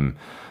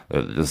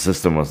 The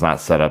system was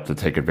not set up to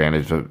take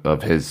advantage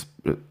of his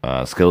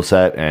skill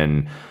set.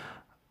 And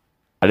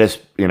I just,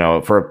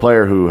 for a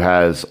player who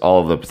has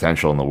all of the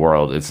potential in the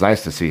world, it's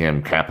nice to see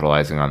him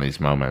capitalizing on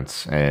these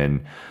moments.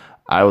 And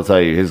I will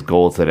tell you, his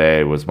goal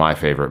today was my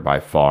favorite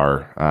by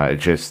far.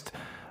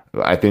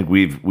 I think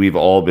we've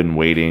all been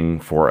waiting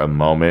for a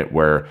moment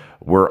where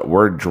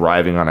we're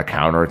driving on a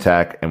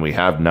counterattack and we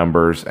have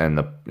numbers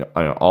and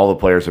all the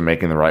players are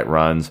making the right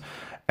runs,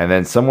 and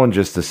then someone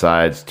just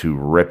decides to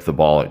rip the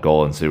ball at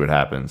goal and see what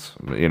happens.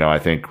 I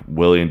think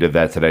Willian did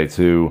that today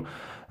too,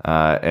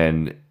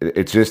 and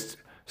it's just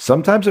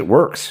sometimes it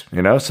works.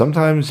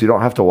 Sometimes you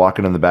don't have to walk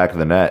it in the back of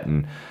the net,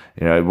 and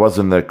it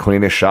wasn't the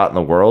cleanest shot in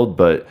the world,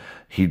 but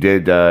he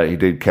did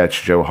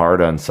catch Joe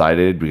Hart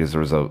unsighted because there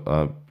was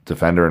a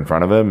defender in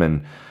front of him,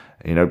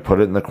 and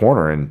put it in the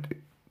corner. And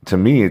to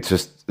me, it's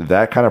just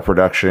that kind of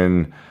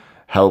production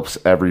helps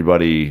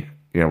everybody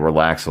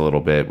relax a little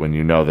bit when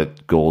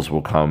that goals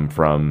will come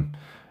from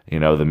the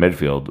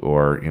midfield,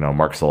 or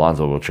Marcos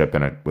Alonso will chip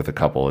in with a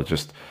couple. It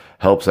just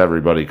helps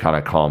everybody kind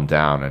of calm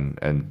down,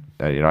 and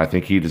I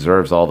think he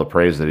deserves all the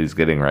praise that he's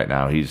getting right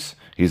now. He's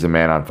he's a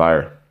man on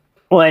fire.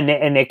 Well,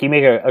 and Nick, you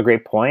make a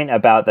great point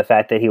about the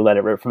fact that he let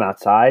it rip from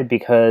outside,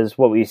 because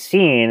what we've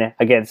seen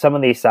against some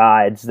of these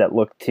sides that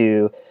look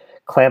to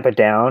clamp it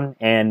down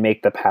and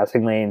make the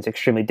passing lanes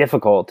extremely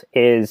difficult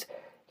is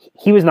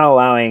he was not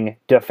allowing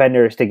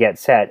defenders to get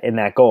set in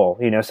that goal.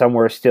 Some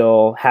were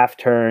still half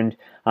turned,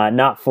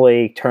 not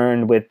fully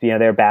turned with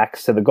their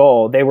backs to the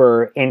goal. They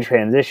were in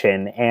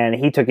transition, and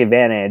he took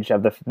advantage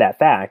of that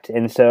fact.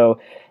 And so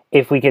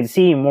if we could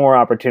see more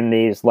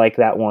opportunities like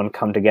that one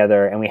come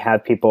together, and we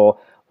have people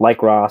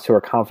like Ross who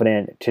are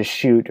confident to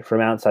shoot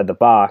from outside the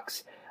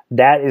box,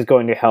 that is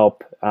going to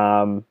help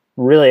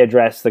really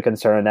address the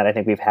concern that I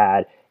think we've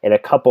had in a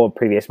couple of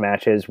previous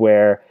matches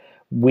where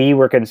we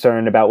were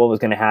concerned about what was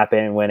going to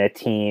happen when a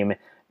team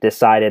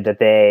decided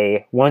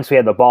that once we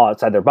had the ball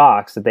outside their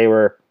box, that they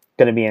were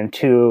going to be in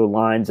two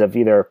lines of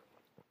either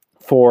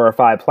 4 or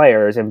 5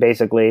 players and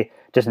basically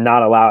just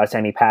not allow us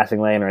any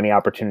passing lane or any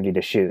opportunity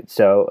to shoot.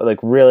 So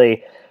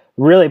really,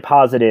 really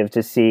positive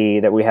to see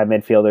that we have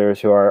midfielders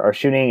who are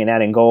shooting and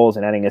adding goals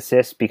and adding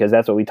assists, because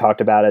that's what we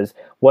talked about as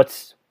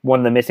what's one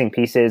of the missing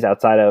pieces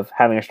outside of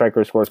having a striker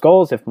who scores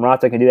goals. If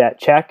Morata can do that,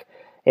 check.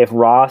 If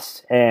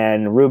Ross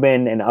and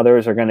Ruben and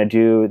others are going to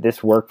do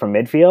this work from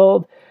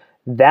midfield,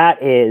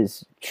 that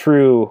is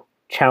true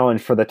challenge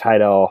for the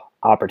title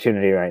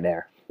opportunity right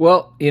there.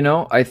 Well,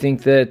 I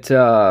think that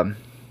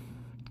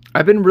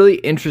I've been really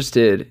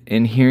interested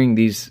in hearing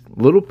these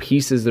little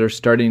pieces that are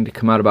starting to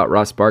come out about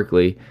Ross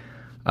Barkley.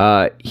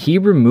 He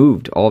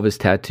removed all of his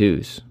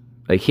tattoos.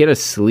 Like, he had a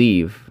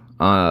sleeve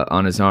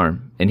on his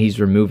arm, and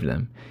he's removed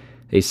them.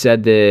 They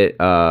said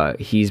that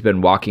he's been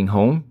walking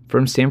home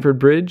from Stamford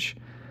Bridge,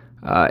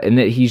 and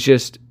that he's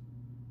just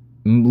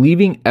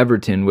leaving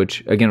Everton,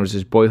 which, again, was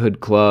his boyhood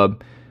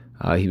club.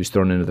 He was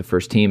thrown into the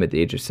first team at the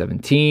age of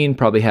 17,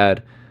 probably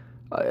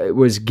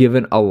was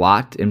given a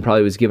lot, and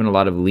probably was given a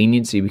lot of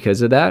leniency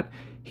because of that.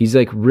 He's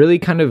like really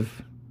kind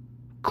of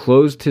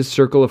closed his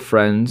circle of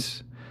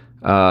friends.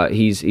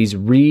 He's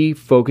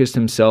refocused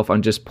himself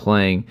on just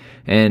playing,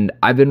 and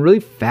I've been really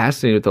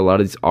fascinated with a lot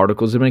of these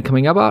articles that have been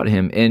coming about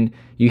him. And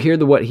you hear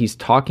what he's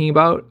talking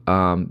about.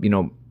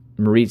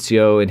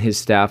 Maurizio and his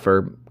staff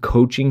are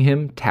coaching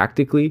him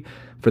tactically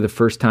for the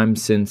first time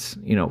since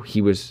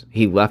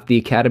he left the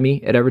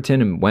academy at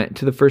Everton and went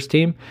to the first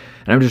team.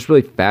 And I'm just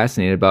really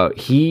fascinated about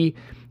he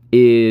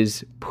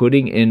is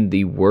putting in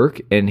the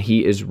work and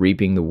he is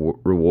reaping the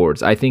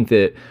rewards. I think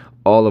that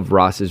all of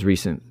Ross's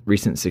recent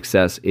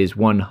success is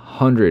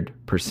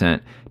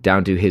 100%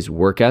 down to his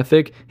work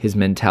ethic, his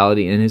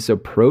mentality, and his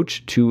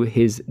approach to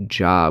his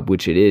job,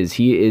 which it is.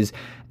 He is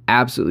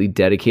absolutely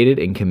dedicated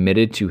and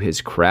committed to his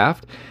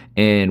craft.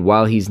 And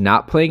while he's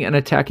not playing an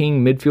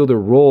attacking midfielder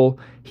role,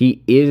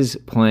 he is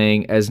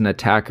playing as an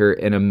attacker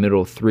in a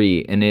middle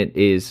three, and it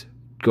is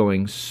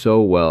going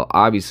so well.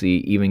 Obviously,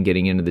 even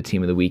getting into the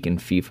team of the week in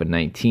FIFA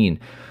 19.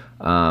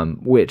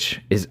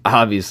 Which is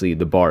obviously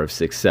the bar of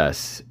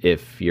success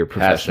if you're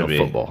professional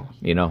football,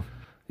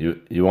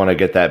 You want to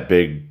get that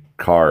big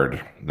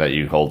card that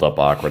you hold up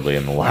awkwardly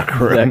in the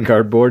locker room. That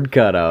cardboard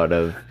cutout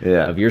of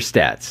your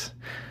stats.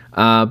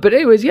 But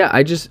anyways,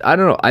 I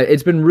don't know.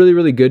 It's been really,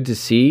 really good to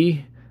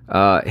see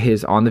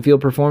his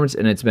on-the-field performance,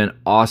 and it's been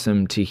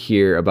awesome to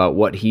hear about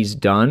what he's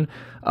done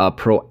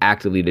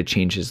proactively to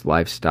change his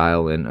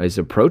lifestyle and his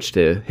approach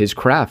to his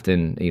craft.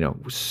 And,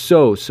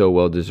 so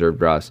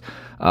well-deserved, Ross.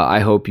 I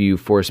hope you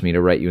force me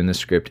to write you in the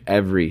script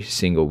every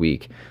single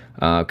week.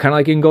 Kind of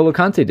like N'Golo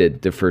Kante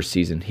did the first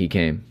season he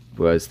came.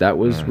 That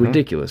was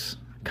ridiculous.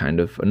 Kind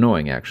of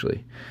annoying,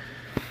 actually.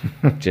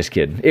 Just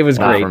kidding. It was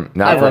great.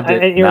 I loved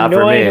it. And you're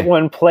annoyed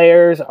when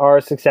players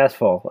are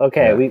successful.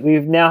 Okay, we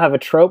now have a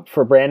trope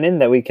for Brandon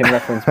that we can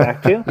reference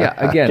back to.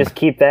 Again. Just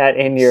keep that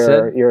in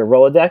your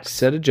Rolodex.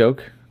 Said a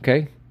joke,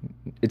 okay?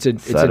 It's a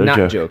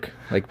not joke,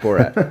 like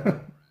Borat.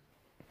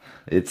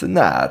 It's a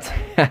not.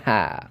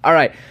 All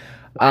right.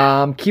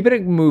 Keeping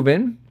it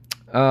moving.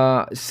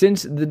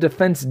 Since the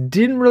defense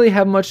didn't really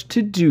have much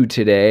to do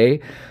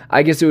today,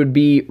 I guess it would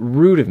be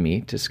rude of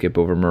me to skip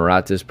over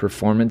Morata's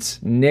performance.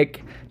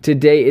 Nick,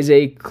 today is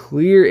a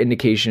clear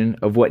indication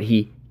of what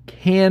he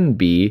can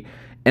be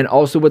and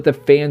also what the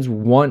fans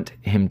want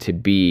him to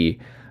be.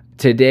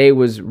 Today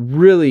was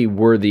really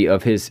worthy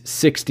of his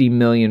 £60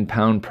 million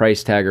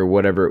price tag or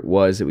whatever it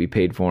was that we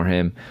paid for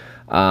him.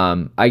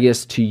 I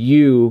guess to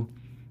you,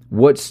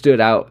 what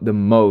stood out the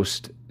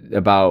most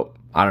about,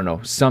 I don't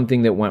know,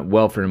 something that went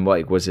well for him?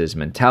 Like, was it his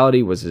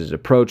mentality? Was it his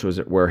approach? Was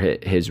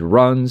it his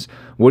runs?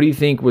 What do you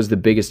think was the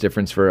biggest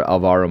difference for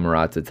Alvaro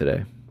Morata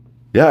today?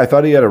 Yeah, I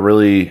thought he had a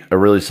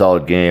really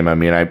solid game. I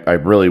mean, I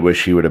really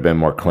wish he would have been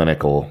more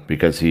clinical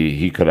because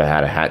he could have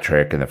had a hat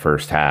trick in the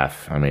first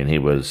half. I mean, he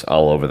was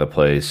all over the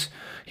place.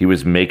 He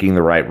was making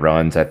the right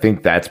runs. I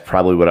think that's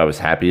probably what I was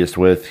happiest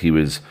with. He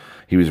was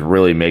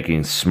really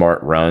making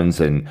smart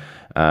runs, and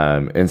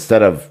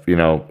instead of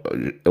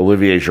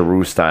Olivier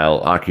Giroud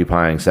style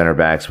occupying center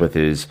backs with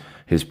his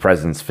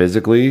presence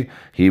physically,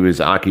 he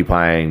was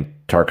occupying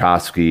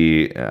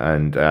Tarkowski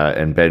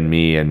and Ben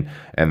Mee and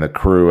the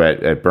crew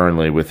at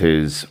Burnley with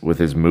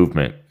his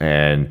movement.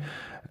 And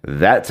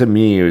that to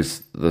me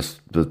is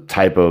the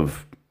type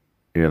of,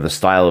 the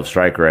style of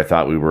striker I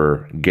thought we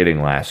were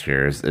getting last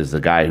year is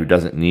the guy who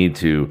doesn't need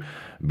to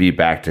be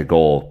back to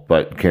goal,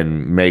 but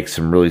can make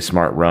some really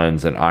smart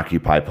runs and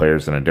occupy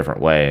players in a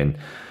different way. And,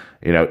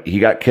 he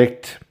got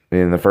kicked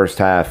in the first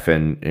half,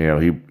 and,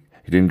 he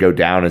didn't go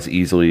down as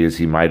easily as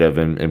he might have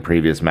in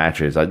previous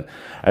matches. I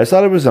just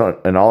thought it was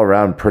an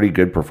all-around pretty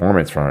good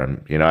performance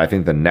from him. I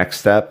think the next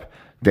step,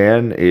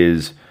 Dan,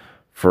 is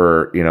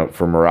for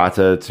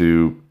Morata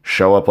to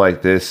show up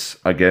like this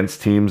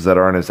against teams that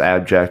aren't as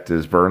abject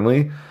as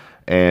Burnley,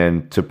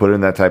 and to put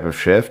in that type of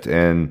shift,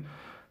 and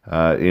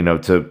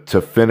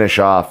to finish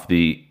off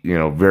the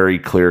very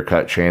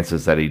clear-cut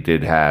chances that he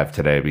did have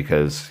today,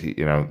 because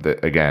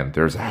again,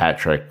 there's a hat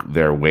trick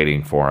there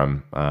waiting for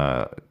him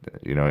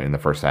in the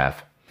first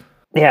half.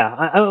 Yeah,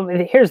 I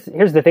mean, here's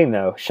the thing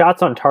though: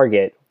 shots on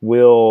target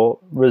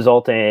will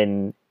result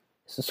in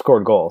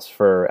scored goals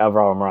for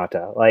Alvaro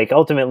Morata. Like,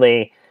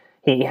 ultimately,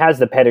 he has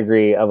the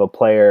pedigree of a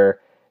player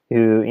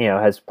who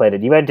has played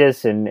at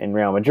Juventus and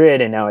Real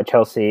Madrid and now at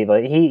Chelsea.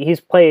 Like, he's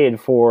played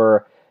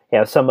for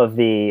some of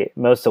the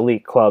most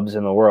elite clubs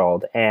in the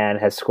world and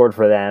has scored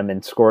for them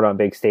and scored on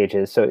big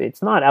stages. So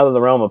it's not out of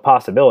the realm of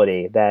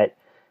possibility that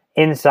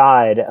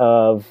inside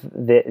of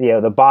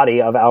the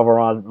body of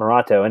Alvaro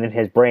Morata and in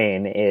his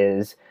brain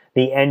is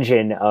the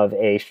engine of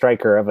a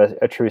striker, of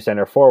a true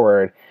center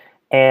forward.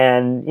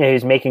 And he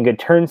was making good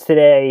turns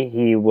today.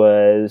 He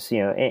was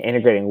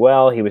integrating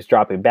well. He was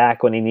dropping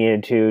back when he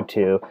needed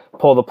to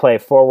pull the play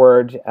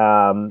forward.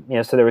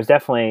 So there was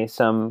definitely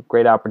some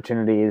great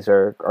opportunities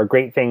or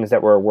great things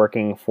that were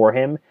working for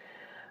him.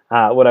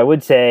 What I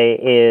would say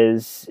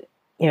is,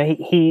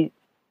 he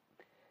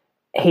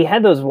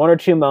had those one or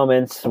two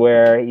moments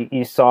where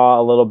you saw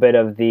a little bit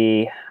of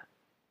the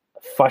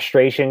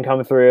frustration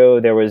come through.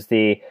 There was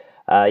the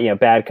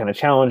bad kind of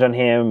challenge on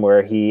him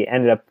where he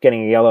ended up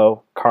getting a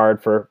yellow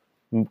card for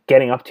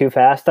getting up too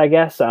fast, I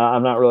guess.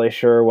 I'm not really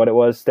sure what it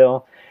was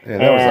still. Yeah,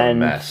 that was a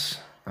mess.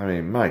 I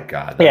mean, my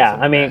God.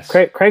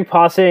 Craig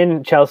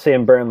Pawson, Chelsea,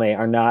 and Burnley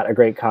are not a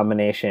great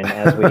combination,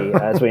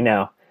 as we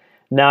know.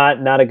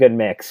 Not a good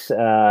mix.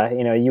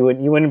 You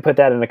wouldn't put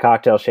that in a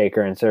cocktail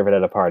shaker and serve it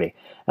at a party.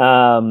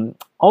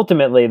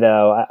 Ultimately,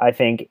 though, I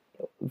think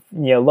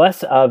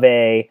less of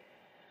a,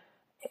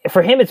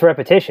 for him, it's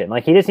repetition.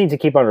 Like, he just needs to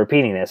keep on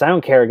repeating this. I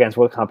don't care against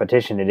what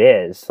competition it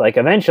is. Like,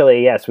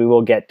 eventually, yes, we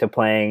will get to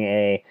playing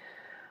a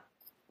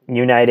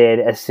United,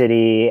 a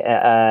City,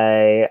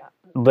 a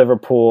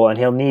Liverpool, and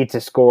he'll need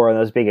to score on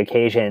those big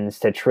occasions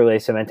to truly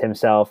cement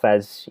himself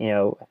as,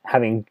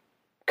 having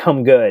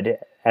come good,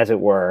 as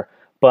it were.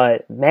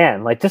 But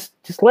man, like, just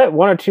let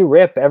one or two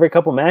rip every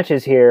couple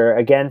matches here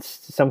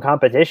against some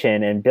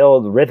competition and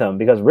build rhythm,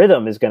 because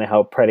rhythm is going to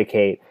help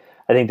predicate,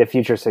 I think, the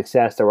future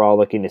success that we're all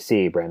looking to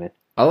see, Brandon.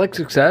 I like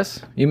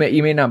success. You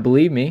may not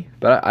believe me,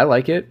 but I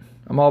like it.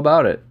 I'm all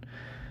about it.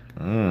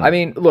 I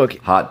mean, look,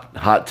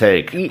 hot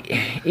take.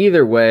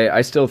 Either way,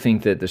 I still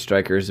think that the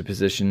striker is a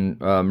position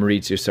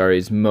Maurizio Sarri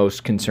is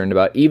most concerned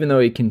about, even though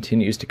he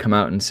continues to come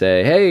out and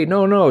say, hey,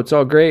 no, it's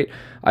all great.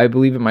 I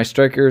believe in my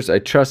strikers. I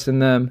trust in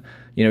them.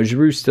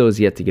 Giroud still has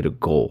yet to get a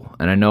goal.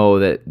 And I know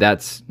that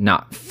that's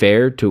not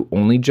fair to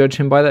only judge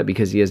him by that,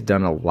 because he has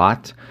done a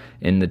lot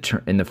in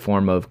the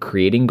form of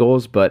creating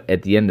goals. But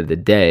at the end of the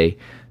day,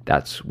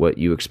 that's what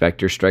you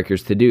expect your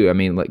strikers to do. I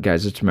mean,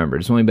 guys, let's remember,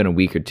 it's only been a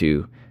week or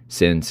two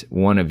since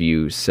one of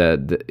you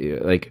said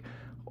that,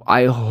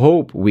 I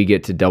hope we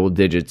get to double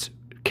digits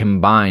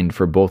combined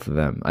for both of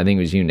them. I think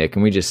it was you, Nick,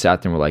 and we just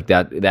sat there and were like,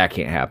 that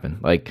can't happen.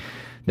 Like,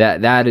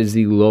 that is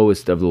the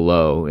lowest of the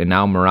low. And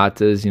now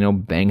Morata is,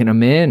 banging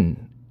them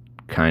in,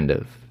 kind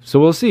of. So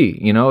we'll see.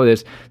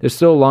 There's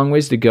still a long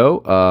ways to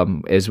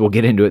go. As we'll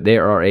get into it,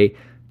 there are a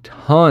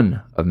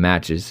ton of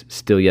matches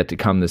still yet to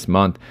come this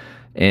month.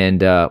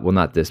 And,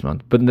 not this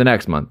month, but in the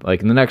next month.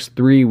 Like, in the next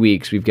 3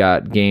 weeks, we've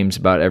got games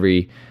about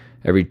every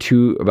 3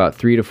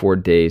 to 4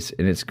 days,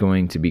 and it's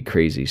going to be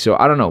crazy. So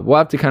I don't know. We'll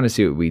have to kind of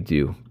see what we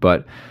do.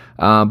 But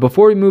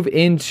before we move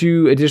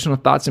into additional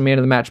thoughts and man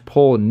of the match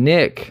poll,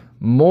 Nick,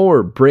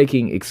 more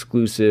breaking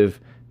exclusive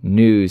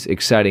news,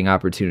 exciting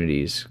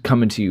opportunities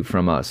coming to you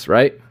from us,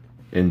 right?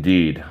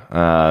 Indeed.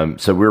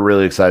 So we're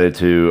really excited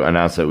to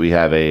announce that we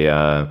have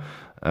a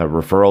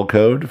referral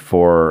code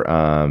for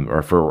a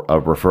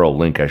referral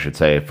link, I should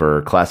say,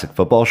 for classic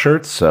football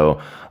shirts. So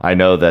I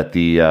know that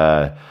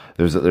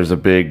there's a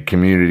big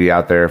community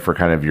out there for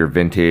kind of your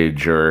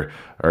vintage or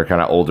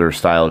kind of older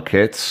style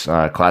kits.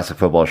 Classic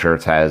football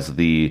shirts has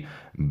the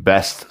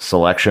best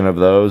selection of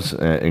those,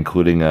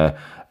 including a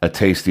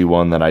tasty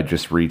one that I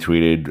just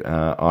retweeted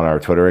on our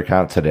Twitter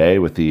account today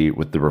with the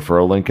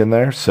referral link in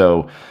there.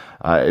 So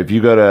if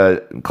you go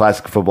to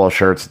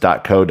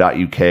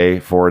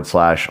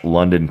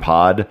classicfootballshirts.co.uk/London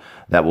pod,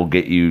 that will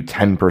get you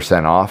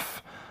 10%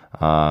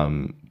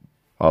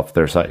 off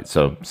their site.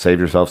 So save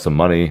yourself some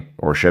money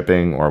or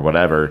shipping or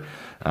whatever.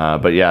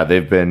 But yeah,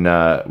 we've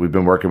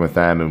been working with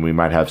them, and we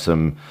might have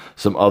some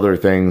other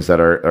things that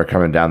are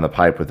coming down the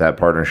pipe with that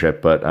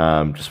partnership. But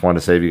just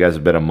wanted to save you guys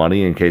a bit of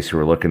money in case you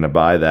were looking to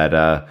buy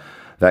that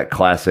that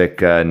classic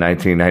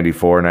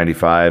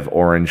 1994-95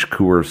 orange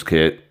Coors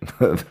kit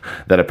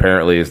that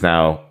apparently is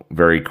now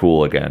very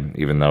cool again,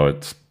 even though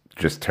it's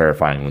just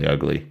terrifyingly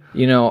ugly.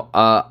 You know,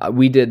 I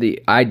did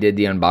the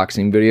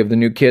unboxing video of the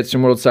new kits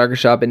from World Soccer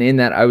Shop, and in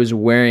that I was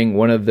wearing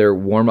one of their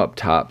warm-up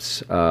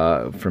tops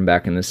from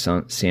back in the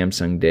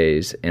Samsung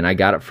days, and I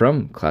got it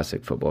from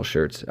Classic Football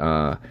Shirts.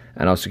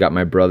 And also got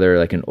my brother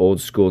like an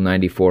old school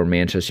 94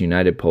 Manchester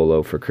United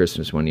polo for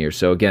Christmas one year.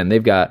 So again,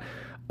 they've got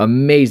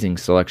amazing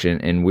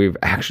selection, and we've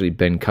actually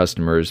been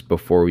customers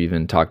before we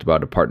even talked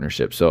about a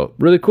partnership. So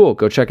really cool.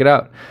 Go check it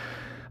out.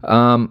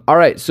 All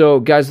right, so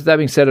guys, with that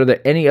being said, are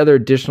there any other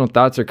additional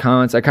thoughts or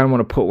comments? I kind of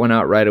want to put one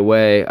out right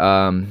away.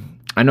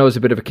 I know it's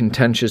a bit of a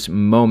contentious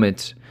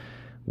moment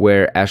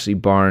where Ashley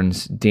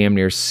Barnes damn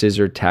near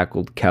scissor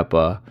tackled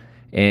Kepa,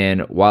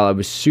 and while I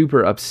was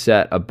super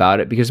upset about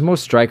it, because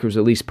most strikers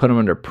at least put him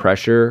under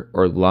pressure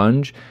or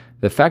lunge,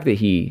 the fact that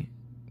he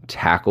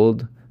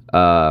tackled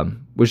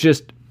was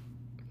just,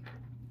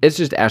 it's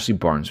just Ashley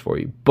Barnes for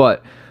you.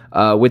 But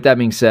with that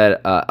being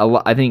said,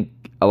 I think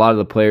a lot of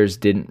the players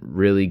didn't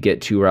really get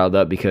too riled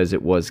up because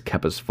it was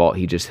Kepa's fault.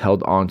 He just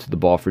held on to the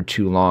ball for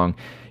too long,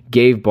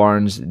 gave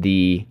Barnes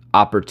the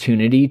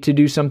opportunity to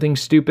do something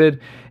stupid,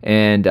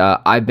 and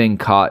I've been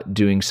caught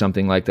doing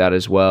something like that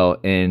as well.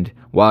 And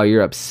while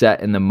you're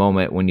upset in the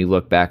moment, when you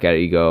look back at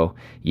it, you go,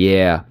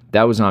 yeah,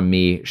 that was on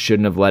me.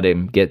 Shouldn't have let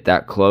him get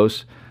that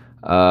close.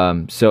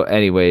 So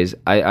anyways,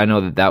 I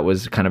know that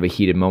was kind of a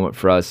heated moment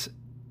for us.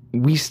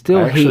 We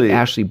still hate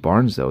Ashley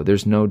Barnes, though.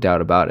 There's no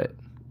doubt about it.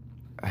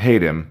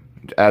 Hate him.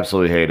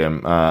 Absolutely hate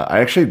him. I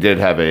actually did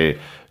have a,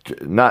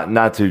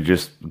 not to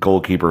just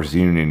goalkeepers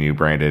union you,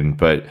 Brandon,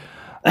 but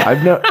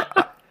I've no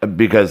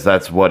because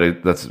that's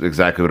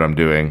exactly what I'm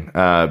doing.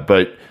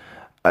 But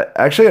I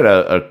actually had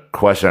a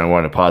question I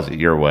wanted to posit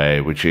your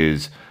way, which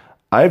is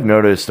I've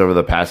noticed over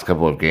the past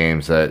couple of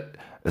games that,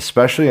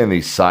 especially in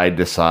the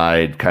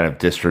side-to-side kind of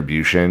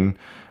distribution,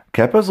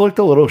 Kepa's looked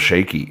a little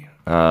shaky.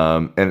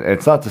 And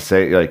it's not to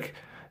say, like,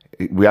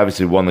 we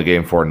obviously won the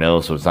game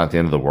 4-0, so it's not the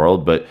end of the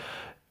world, but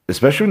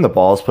especially when the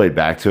ball's played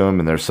back to him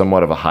and there's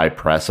somewhat of a high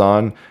press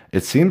on,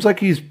 it seems like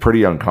he's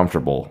pretty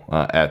uncomfortable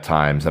at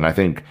times. And I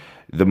think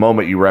the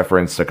moment you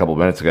referenced a couple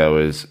minutes ago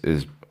is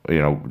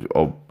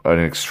an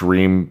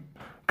extreme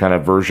kind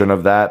of version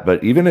of that.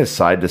 But even his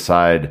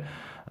side-to-side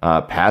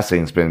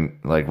passing's been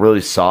like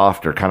really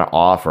soft or kind of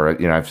off, or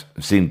I've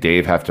seen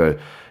Dave have to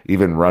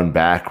even run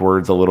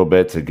backwards a little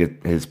bit to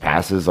get his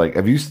passes. Like,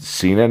 have you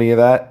seen any of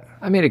that?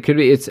 I mean, it could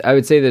be. I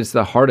would say that it's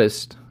the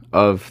hardest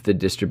of the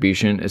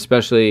distribution,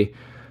 especially.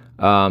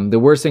 The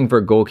worst thing for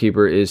a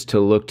goalkeeper is to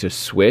look to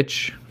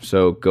switch,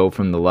 so go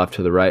from the left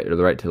to the right or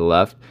the right to the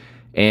left,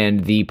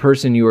 and the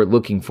person you are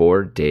looking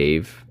for,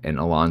 Dave and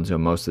Alonso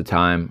most of the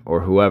time, or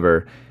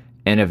whoever,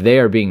 and if they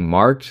are being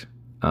marked,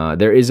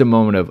 there is a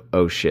moment of,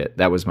 oh shit,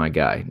 that was my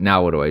guy,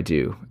 now what do I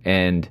do?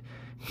 And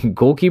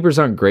goalkeepers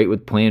aren't great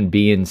with plan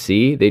B and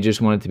C, they just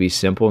want it to be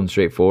simple and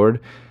straightforward,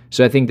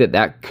 so I think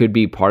that could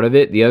be part of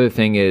it. The other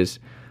thing is,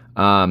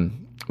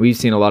 we've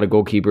seen a lot of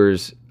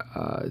goalkeepers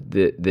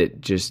that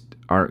just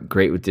aren't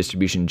great with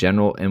distribution in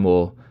general and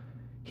will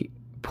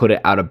put it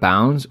out of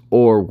bounds,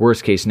 or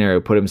worst case scenario,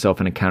 put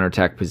himself in a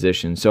counterattack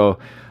position. So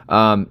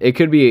it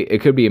could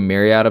be a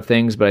myriad of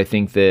things, but I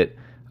think that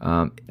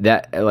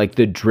that like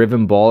the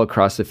driven ball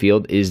across the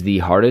field is the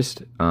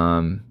hardest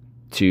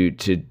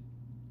to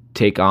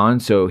take on.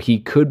 So he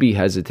could be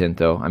hesitant,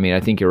 though. I mean,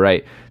 I think you're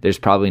right. There's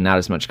probably not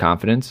as much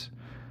confidence.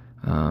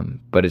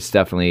 But it's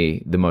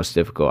definitely the most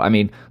difficult. I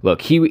mean,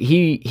 look,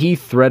 he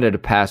threaded a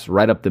pass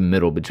right up the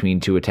middle between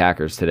two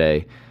attackers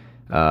today,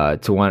 to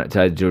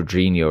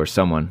Jorginho or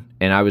someone,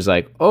 and I was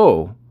like,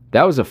 oh,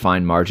 that was a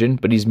fine margin.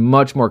 But he's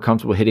much more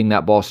comfortable hitting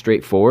that ball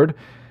straight forward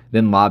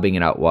than lobbing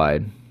it out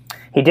wide.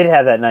 He did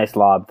have that nice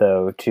lob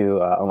though to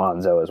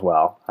Alonso as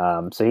well.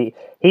 So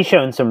he's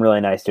shown some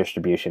really nice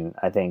distribution,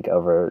 I think,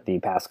 over the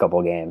past couple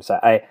of games.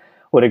 I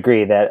would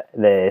agree that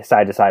the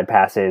side-to-side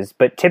passes,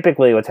 but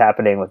typically what's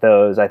happening with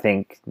those, I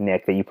think,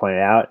 Nick, that you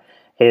pointed out,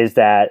 is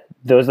that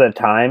those are the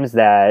times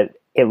that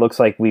it looks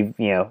like we've,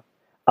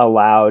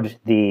 allowed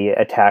the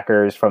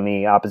attackers from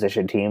the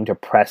opposition team to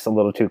press a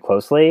little too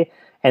closely,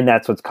 and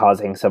that's what's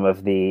causing some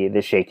of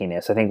the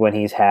shakiness. I think when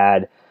he's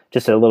had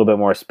just a little bit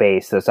more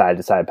space, those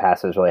side-to-side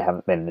passes really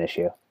haven't been an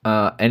issue.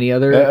 Any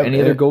other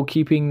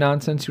goalkeeping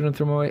nonsense you want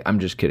to throw away? I'm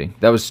just kidding.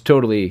 That was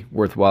totally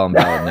worthwhile and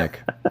valid, Nick.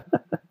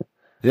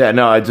 Yeah,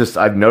 no,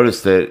 I've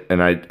noticed it,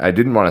 and I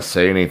didn't want to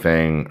say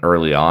anything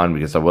early on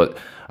because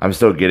I'm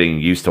still getting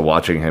used to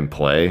watching him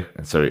play,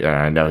 and so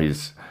I know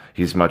he's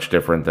much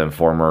different than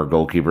former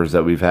goalkeepers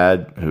that we've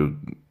had who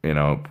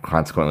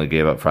consequently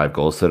gave up 5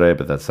 goals today,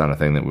 but that's not a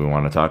thing that we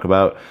want to talk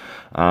about.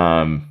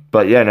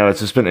 But yeah, no, it's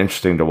just been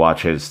interesting to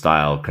watch his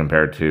style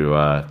compared to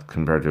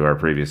our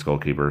previous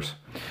goalkeepers.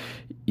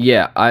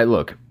 Yeah,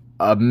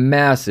 a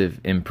massive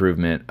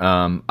improvement.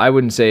 I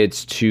wouldn't say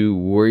it's too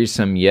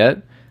worrisome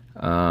yet.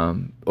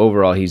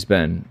 Overall, he's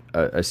been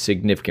a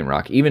significant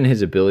rock. Even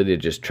his ability to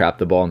just trap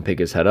the ball and pick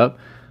his head up,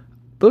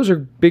 those are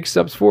big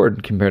steps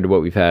forward compared to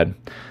what we've had.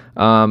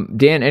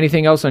 Dan,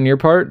 anything else on your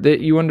part that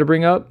you wanted to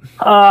bring up?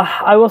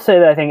 I will say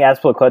that I think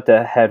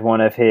Azpilicueta had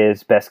one of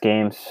his best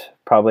games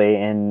probably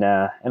in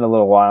a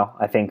little while.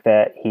 I think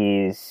that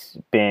he's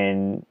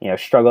been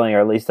struggling, or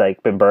at least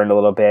like been burned a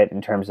little bit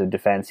in terms of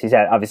defense. He's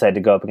obviously had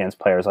to go up against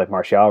players like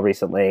Martial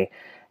recently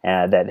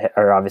that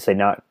are obviously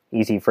not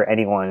easy for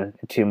anyone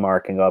to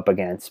mark and go up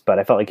against. But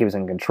I felt like he was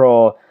in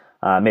control,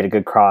 made a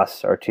good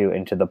cross or two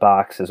into the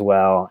box as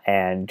well,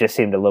 and just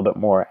seemed a little bit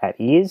more at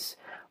ease.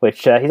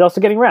 Which he's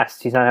also getting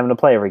rest. He's not having to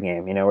play every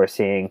game. We're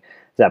seeing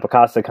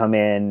Zappacosta come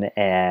in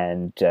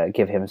and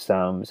give him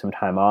some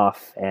time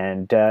off,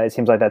 and it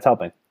seems like that's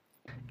helping.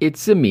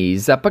 It's a me,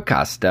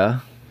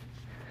 Zappacosta.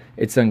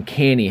 It's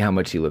uncanny how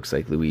much he looks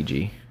like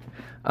Luigi.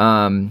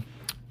 Wow.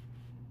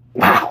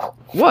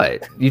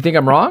 What? You think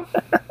I'm wrong?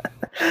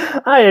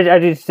 I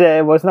just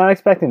was not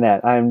expecting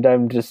that.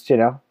 I'm just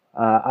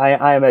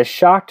I am as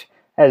shocked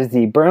as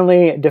the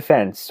Burnley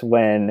defense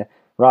when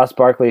Ross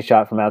Barkley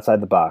shot from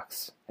outside the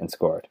box and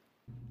scored.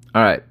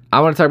 All right. I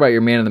want to talk about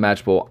your Man of the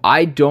Match Bowl.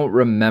 I don't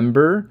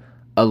remember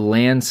a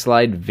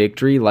landslide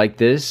victory like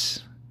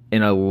this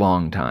in a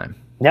long time.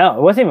 No,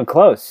 it wasn't even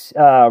close.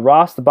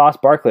 Ross the Boss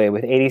Barkley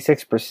with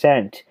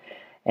 86%,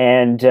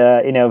 and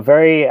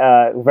very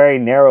very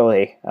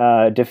narrowly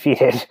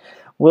defeated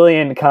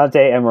Willian,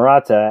 Conte, and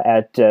Morata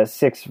at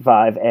 6%,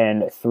 5%,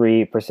 and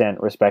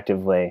 3%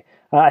 respectively.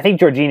 I think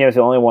Jorginho is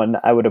the only one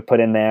I would have put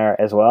in there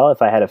as well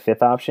if I had a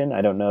fifth option.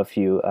 I don't know if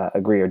you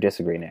agree or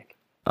disagree, Nick.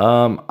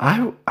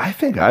 I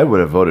think I would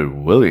have voted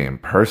William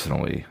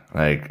personally.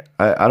 Like,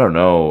 I don't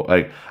know.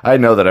 Like, I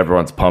know that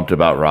everyone's pumped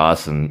about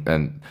Ross,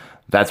 and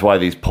that's why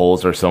these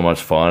polls are so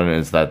much fun,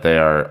 is that they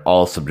are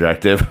all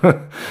subjective,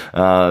 for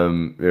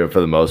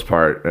the most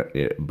part.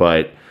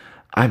 But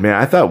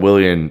I thought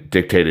William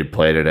dictated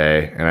play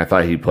today, and I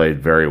thought he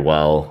played very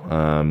well.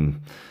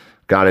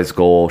 Got his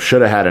goal.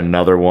 Should have had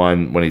another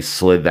one when he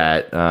slid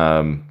that,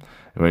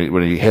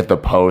 when he hit the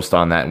post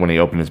on that, when he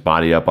opened his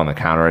body up on the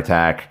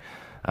counterattack.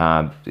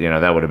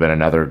 That would have been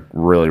another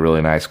really,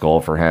 really nice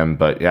goal for him.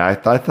 But yeah,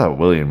 I thought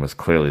William was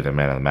clearly the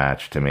man of the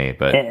match to me.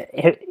 But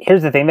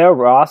here's the thing though,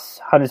 Ross,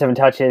 107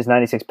 touches,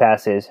 96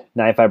 passes,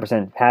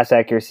 95% pass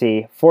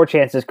accuracy, 4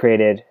 chances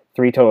created,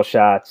 3 total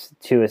shots,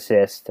 2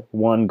 assists,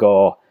 1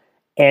 goal,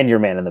 and your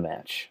man of the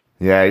match.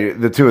 Yeah,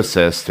 the 2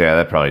 assists, yeah,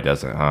 that probably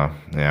does it, huh?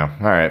 Yeah,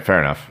 all right, fair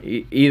enough.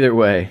 Either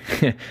way,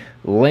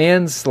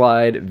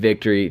 landslide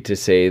victory to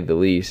say the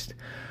least.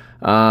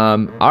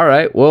 All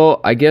right,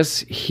 well, I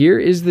guess here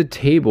is the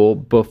table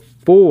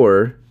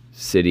before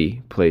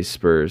City plays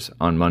Spurs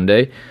on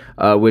Monday,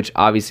 which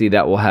obviously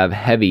that will have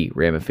heavy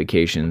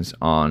ramifications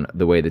on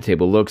the way the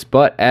table looks.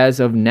 But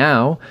as of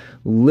now,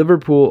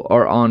 Liverpool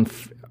are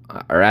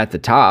at the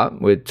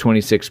top with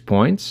 26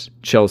 points,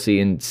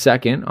 Chelsea in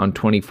second on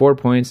 24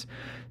 points,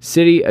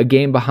 City a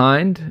game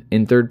behind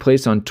in third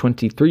place on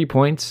 23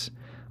 points.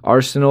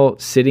 Arsenal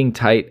sitting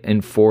tight in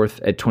fourth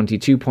at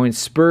 22 points.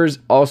 Spurs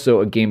also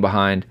a game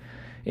behind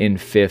in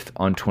fifth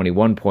on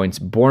 21 points.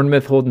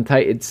 Bournemouth holding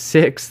tight at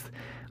sixth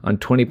on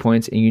 20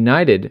 points. And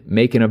United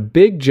making a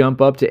big jump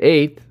up to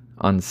eighth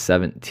on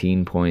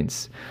 17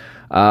 points.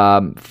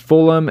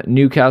 Fulham,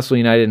 Newcastle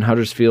United, and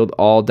Huddersfield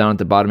all down at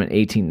the bottom at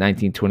 18th,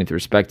 19th, 20th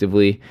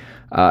respectively.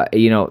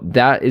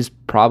 That is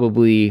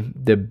probably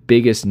the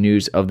biggest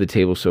news of the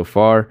table so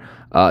far.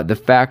 The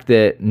fact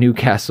that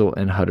Newcastle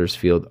and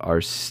Huddersfield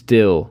are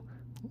still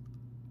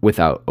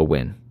without a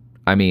win.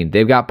 I mean,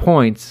 they've got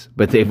points,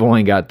 but they've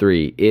only got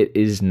 3. It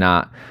is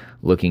not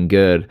looking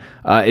good.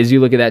 As you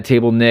look at that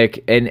table,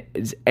 Nick, and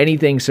does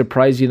anything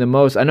surprise you the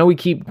most? I know we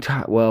keep,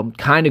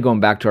 kind of going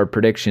back to our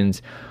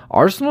predictions.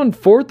 Arsenal in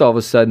fourth, all of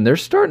a sudden, they're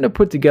starting to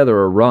put together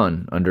a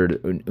run under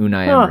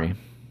Unai Emery.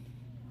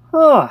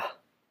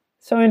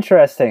 So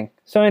interesting.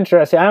 So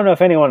interesting. I don't know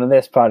if anyone in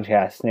this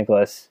podcast,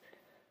 Nicholas,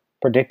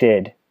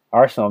 predicted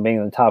Arsenal being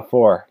in the top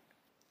 4.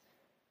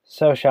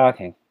 So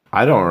shocking.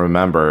 I don't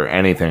remember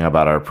anything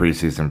about our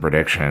preseason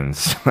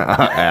predictions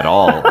at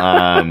all.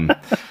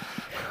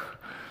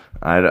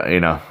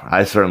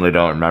 I certainly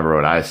don't remember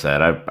what I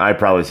said. I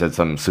probably said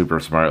something super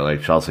smart,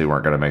 like Chelsea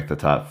weren't going to make the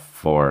top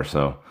 4.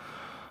 So,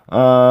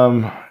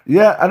 I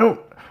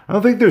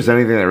don't think there's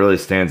anything that really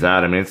stands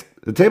out. I mean,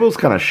 the table's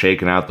kind of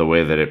shaken out the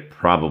way that it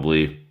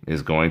probably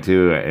is going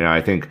to.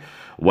 I think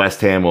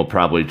West Ham will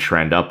probably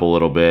trend up a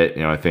little bit.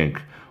 I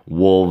think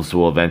Wolves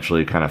will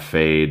eventually kind of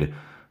fade.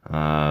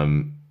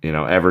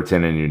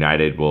 Everton and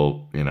United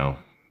will,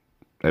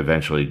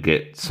 eventually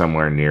get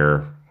somewhere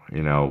near,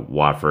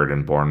 Watford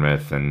and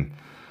Bournemouth. And,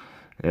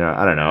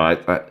 I don't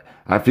know.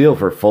 I feel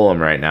for Fulham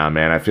right now,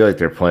 man. I feel like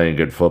they're playing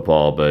good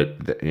football, but,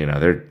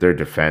 their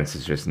defense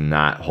is just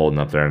not holding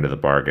up their end of the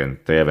bargain.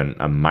 They have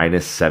a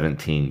minus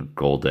 17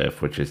 goal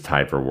diff, which is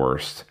tied for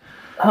worst.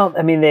 Well,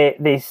 I mean,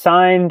 they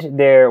signed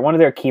one of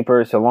their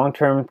keepers to a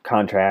long-term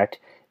contract.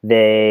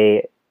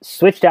 They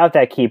switched out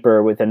that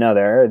keeper with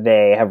another.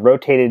 They have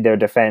rotated their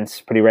defense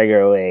pretty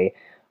regularly.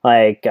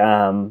 Like,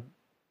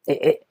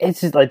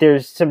 it's just like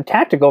there's some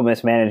tactical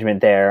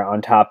mismanagement there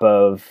on top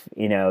of,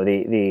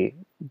 the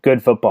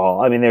good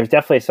football. I mean, there's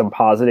definitely some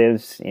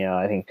positives.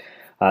 I think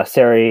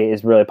Seri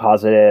is really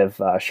positive.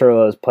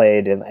 Sherlow's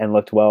played and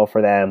looked well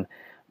for them.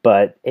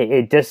 But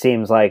it just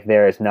seems like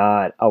there is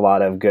not a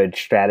lot of good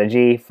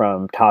strategy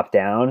from top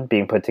down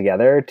being put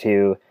together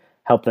to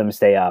help them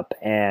stay up.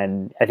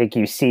 And I think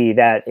you see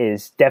that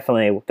is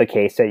definitely the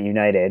case at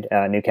United,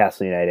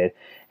 Newcastle United,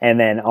 and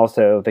then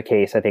also the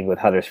case, I think, with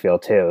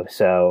Huddersfield too.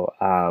 So,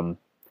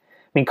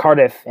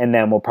 Cardiff and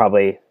them will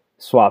probably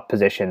swap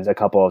positions a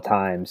couple of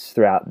times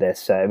throughout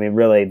this.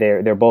 Really,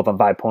 they're both on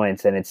 5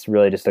 points, and it's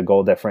really just a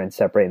goal difference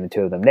separating the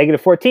two of them.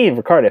 -14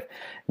 for Cardiff,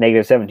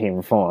 -17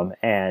 for Fulham.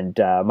 And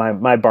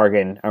my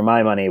bargain, or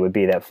my money, would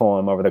be that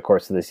Fulham over the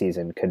course of the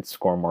season could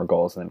score more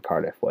goals than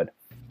Cardiff would.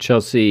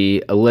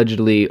 Chelsea,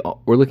 allegedly,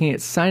 we're looking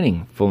at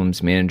signing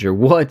Fulham's manager.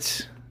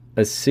 What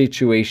a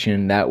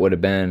situation that would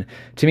have been.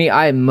 To me,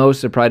 I am most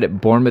surprised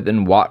at Bournemouth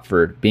and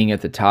Watford being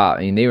at the top.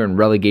 They were in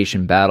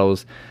relegation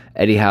battles.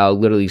 Eddie Howe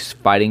literally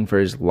fighting for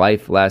his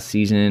life last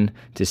season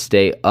to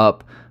stay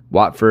up.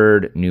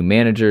 Watford, new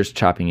managers,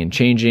 chopping and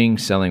changing,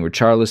 selling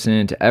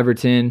Richarlison to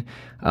Everton.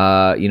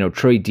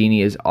 Troy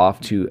Deeney is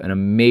off to an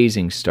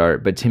amazing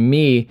start. But to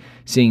me,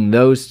 seeing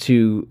those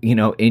two,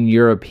 in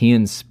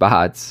European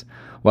spots,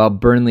 while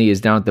Burnley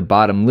is down at the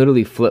bottom,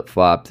 literally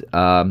flip-flopped.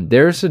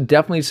 There's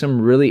definitely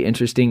some really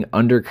interesting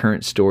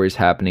undercurrent stories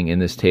happening in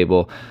this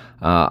table.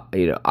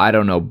 I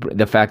don't know,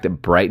 the fact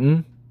that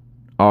Brighton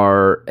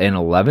are in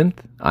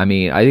 11th. I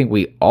think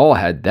we all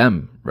had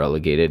them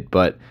relegated,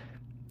 but,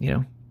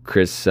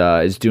 Chris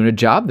is doing a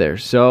job there.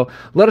 So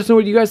let us know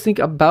what you guys think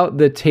about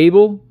the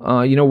table.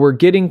 We're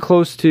getting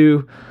close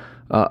to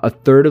a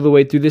third of the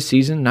way through the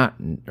season, a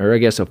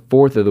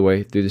fourth of the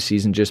way through the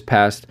season just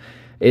passed.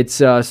 It's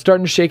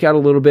starting to shake out a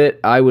little bit.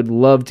 I would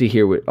love to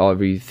hear what all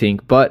of you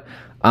think, but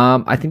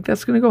I think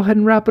that's going to go ahead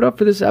and wrap it up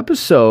for this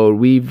episode.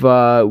 We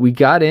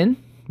got in,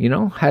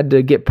 had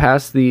to get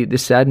past the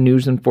sad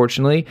news,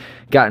 unfortunately,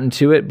 got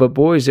into it, but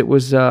boys, it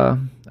was,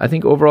 I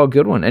think, overall a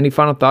good one. Any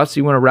final thoughts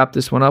you want to wrap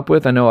this one up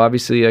with? I know,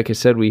 obviously, like I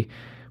said, we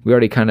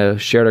already kind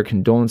of shared our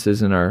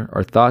condolences and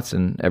our thoughts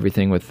and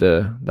everything with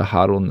the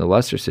Hoddle and the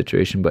Leicester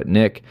situation, but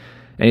Nick,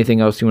 anything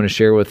else you want to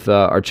share with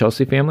our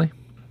Chelsea family?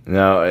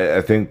 No,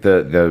 I think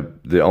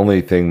the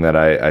only thing that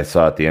I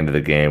saw at the end of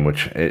the game,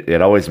 which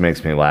it always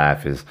makes me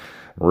laugh, is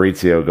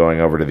Maurizio going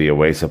over to the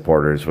away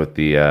supporters with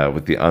the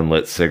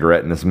unlit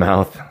cigarette in his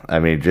mouth.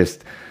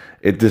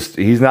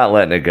 He's not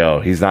letting it go.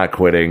 He's not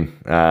quitting.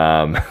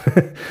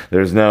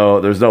 There's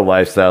no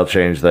lifestyle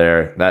change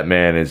there. That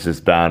man is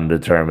just bound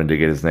and determined to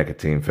get his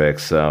nicotine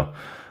fix. So,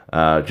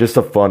 just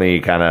a funny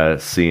kind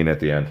of scene at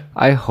the end.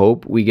 I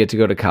hope we get to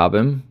go to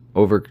Cobham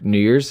over New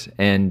Year's,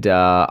 and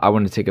I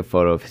want to take a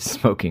photo of his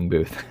smoking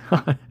booth.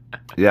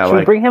 Yeah, should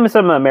we bring him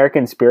some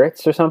American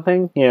spirits or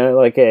something?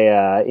 Like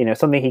a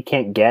something he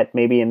can't get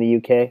maybe in the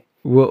UK.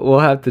 We'll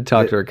have to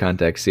talk to our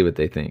contacts, see what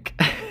they think.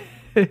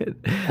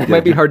 It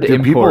might be hard to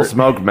import. Do people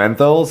smoke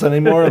menthols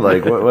anymore?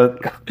 Like what?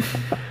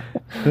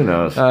 Who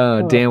knows?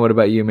 Dan, what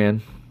about you,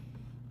 man?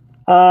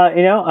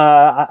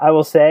 I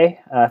will say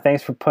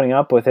thanks for putting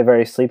up with a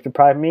very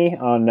sleep-deprived me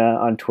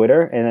on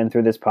Twitter and then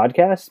through this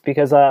podcast,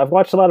 because I've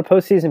watched a lot of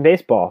postseason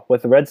baseball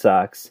with the Red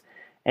Sox.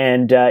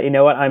 And you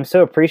know what? I'm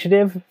so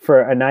appreciative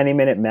for a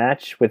 90-minute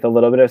match with a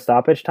little bit of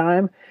stoppage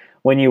time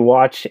when you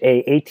watch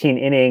a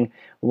 18-inning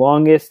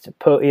longest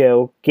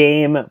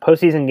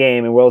postseason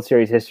game in World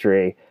Series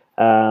history.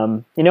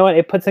 You know what?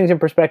 It puts things in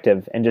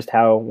perspective and just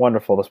how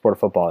wonderful the sport of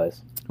football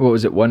is. What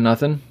was it,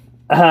 1-0?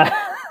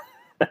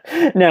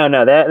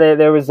 No.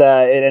 There was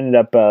it ended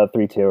up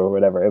 3-2 or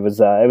whatever. It was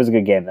a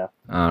good game though.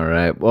 All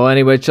right. Well,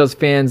 anyway, Chelsea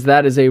fans,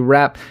 that is a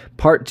wrap.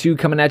 Part 2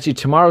 coming at you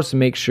tomorrow, so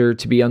make sure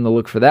to be on the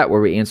look for that,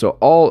 where we answer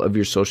all of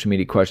your social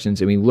media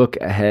questions and we look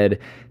ahead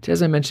to,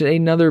 as I mentioned,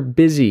 another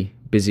busy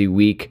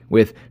week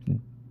with,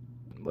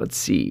 let's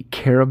see,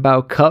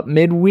 Carabao Cup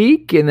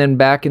midweek and then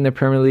back in the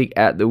Premier League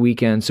at the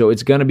weekend. So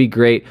it's going to be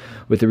great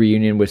with the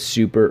reunion with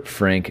Super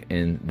Frank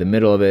in the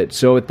middle of it.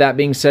 So with that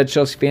being said,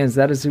 Chelsea fans,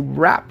 that is a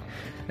wrap.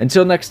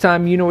 Until next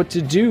time, you know what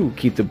to do.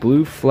 Keep the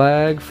blue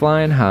flag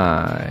flying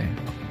high.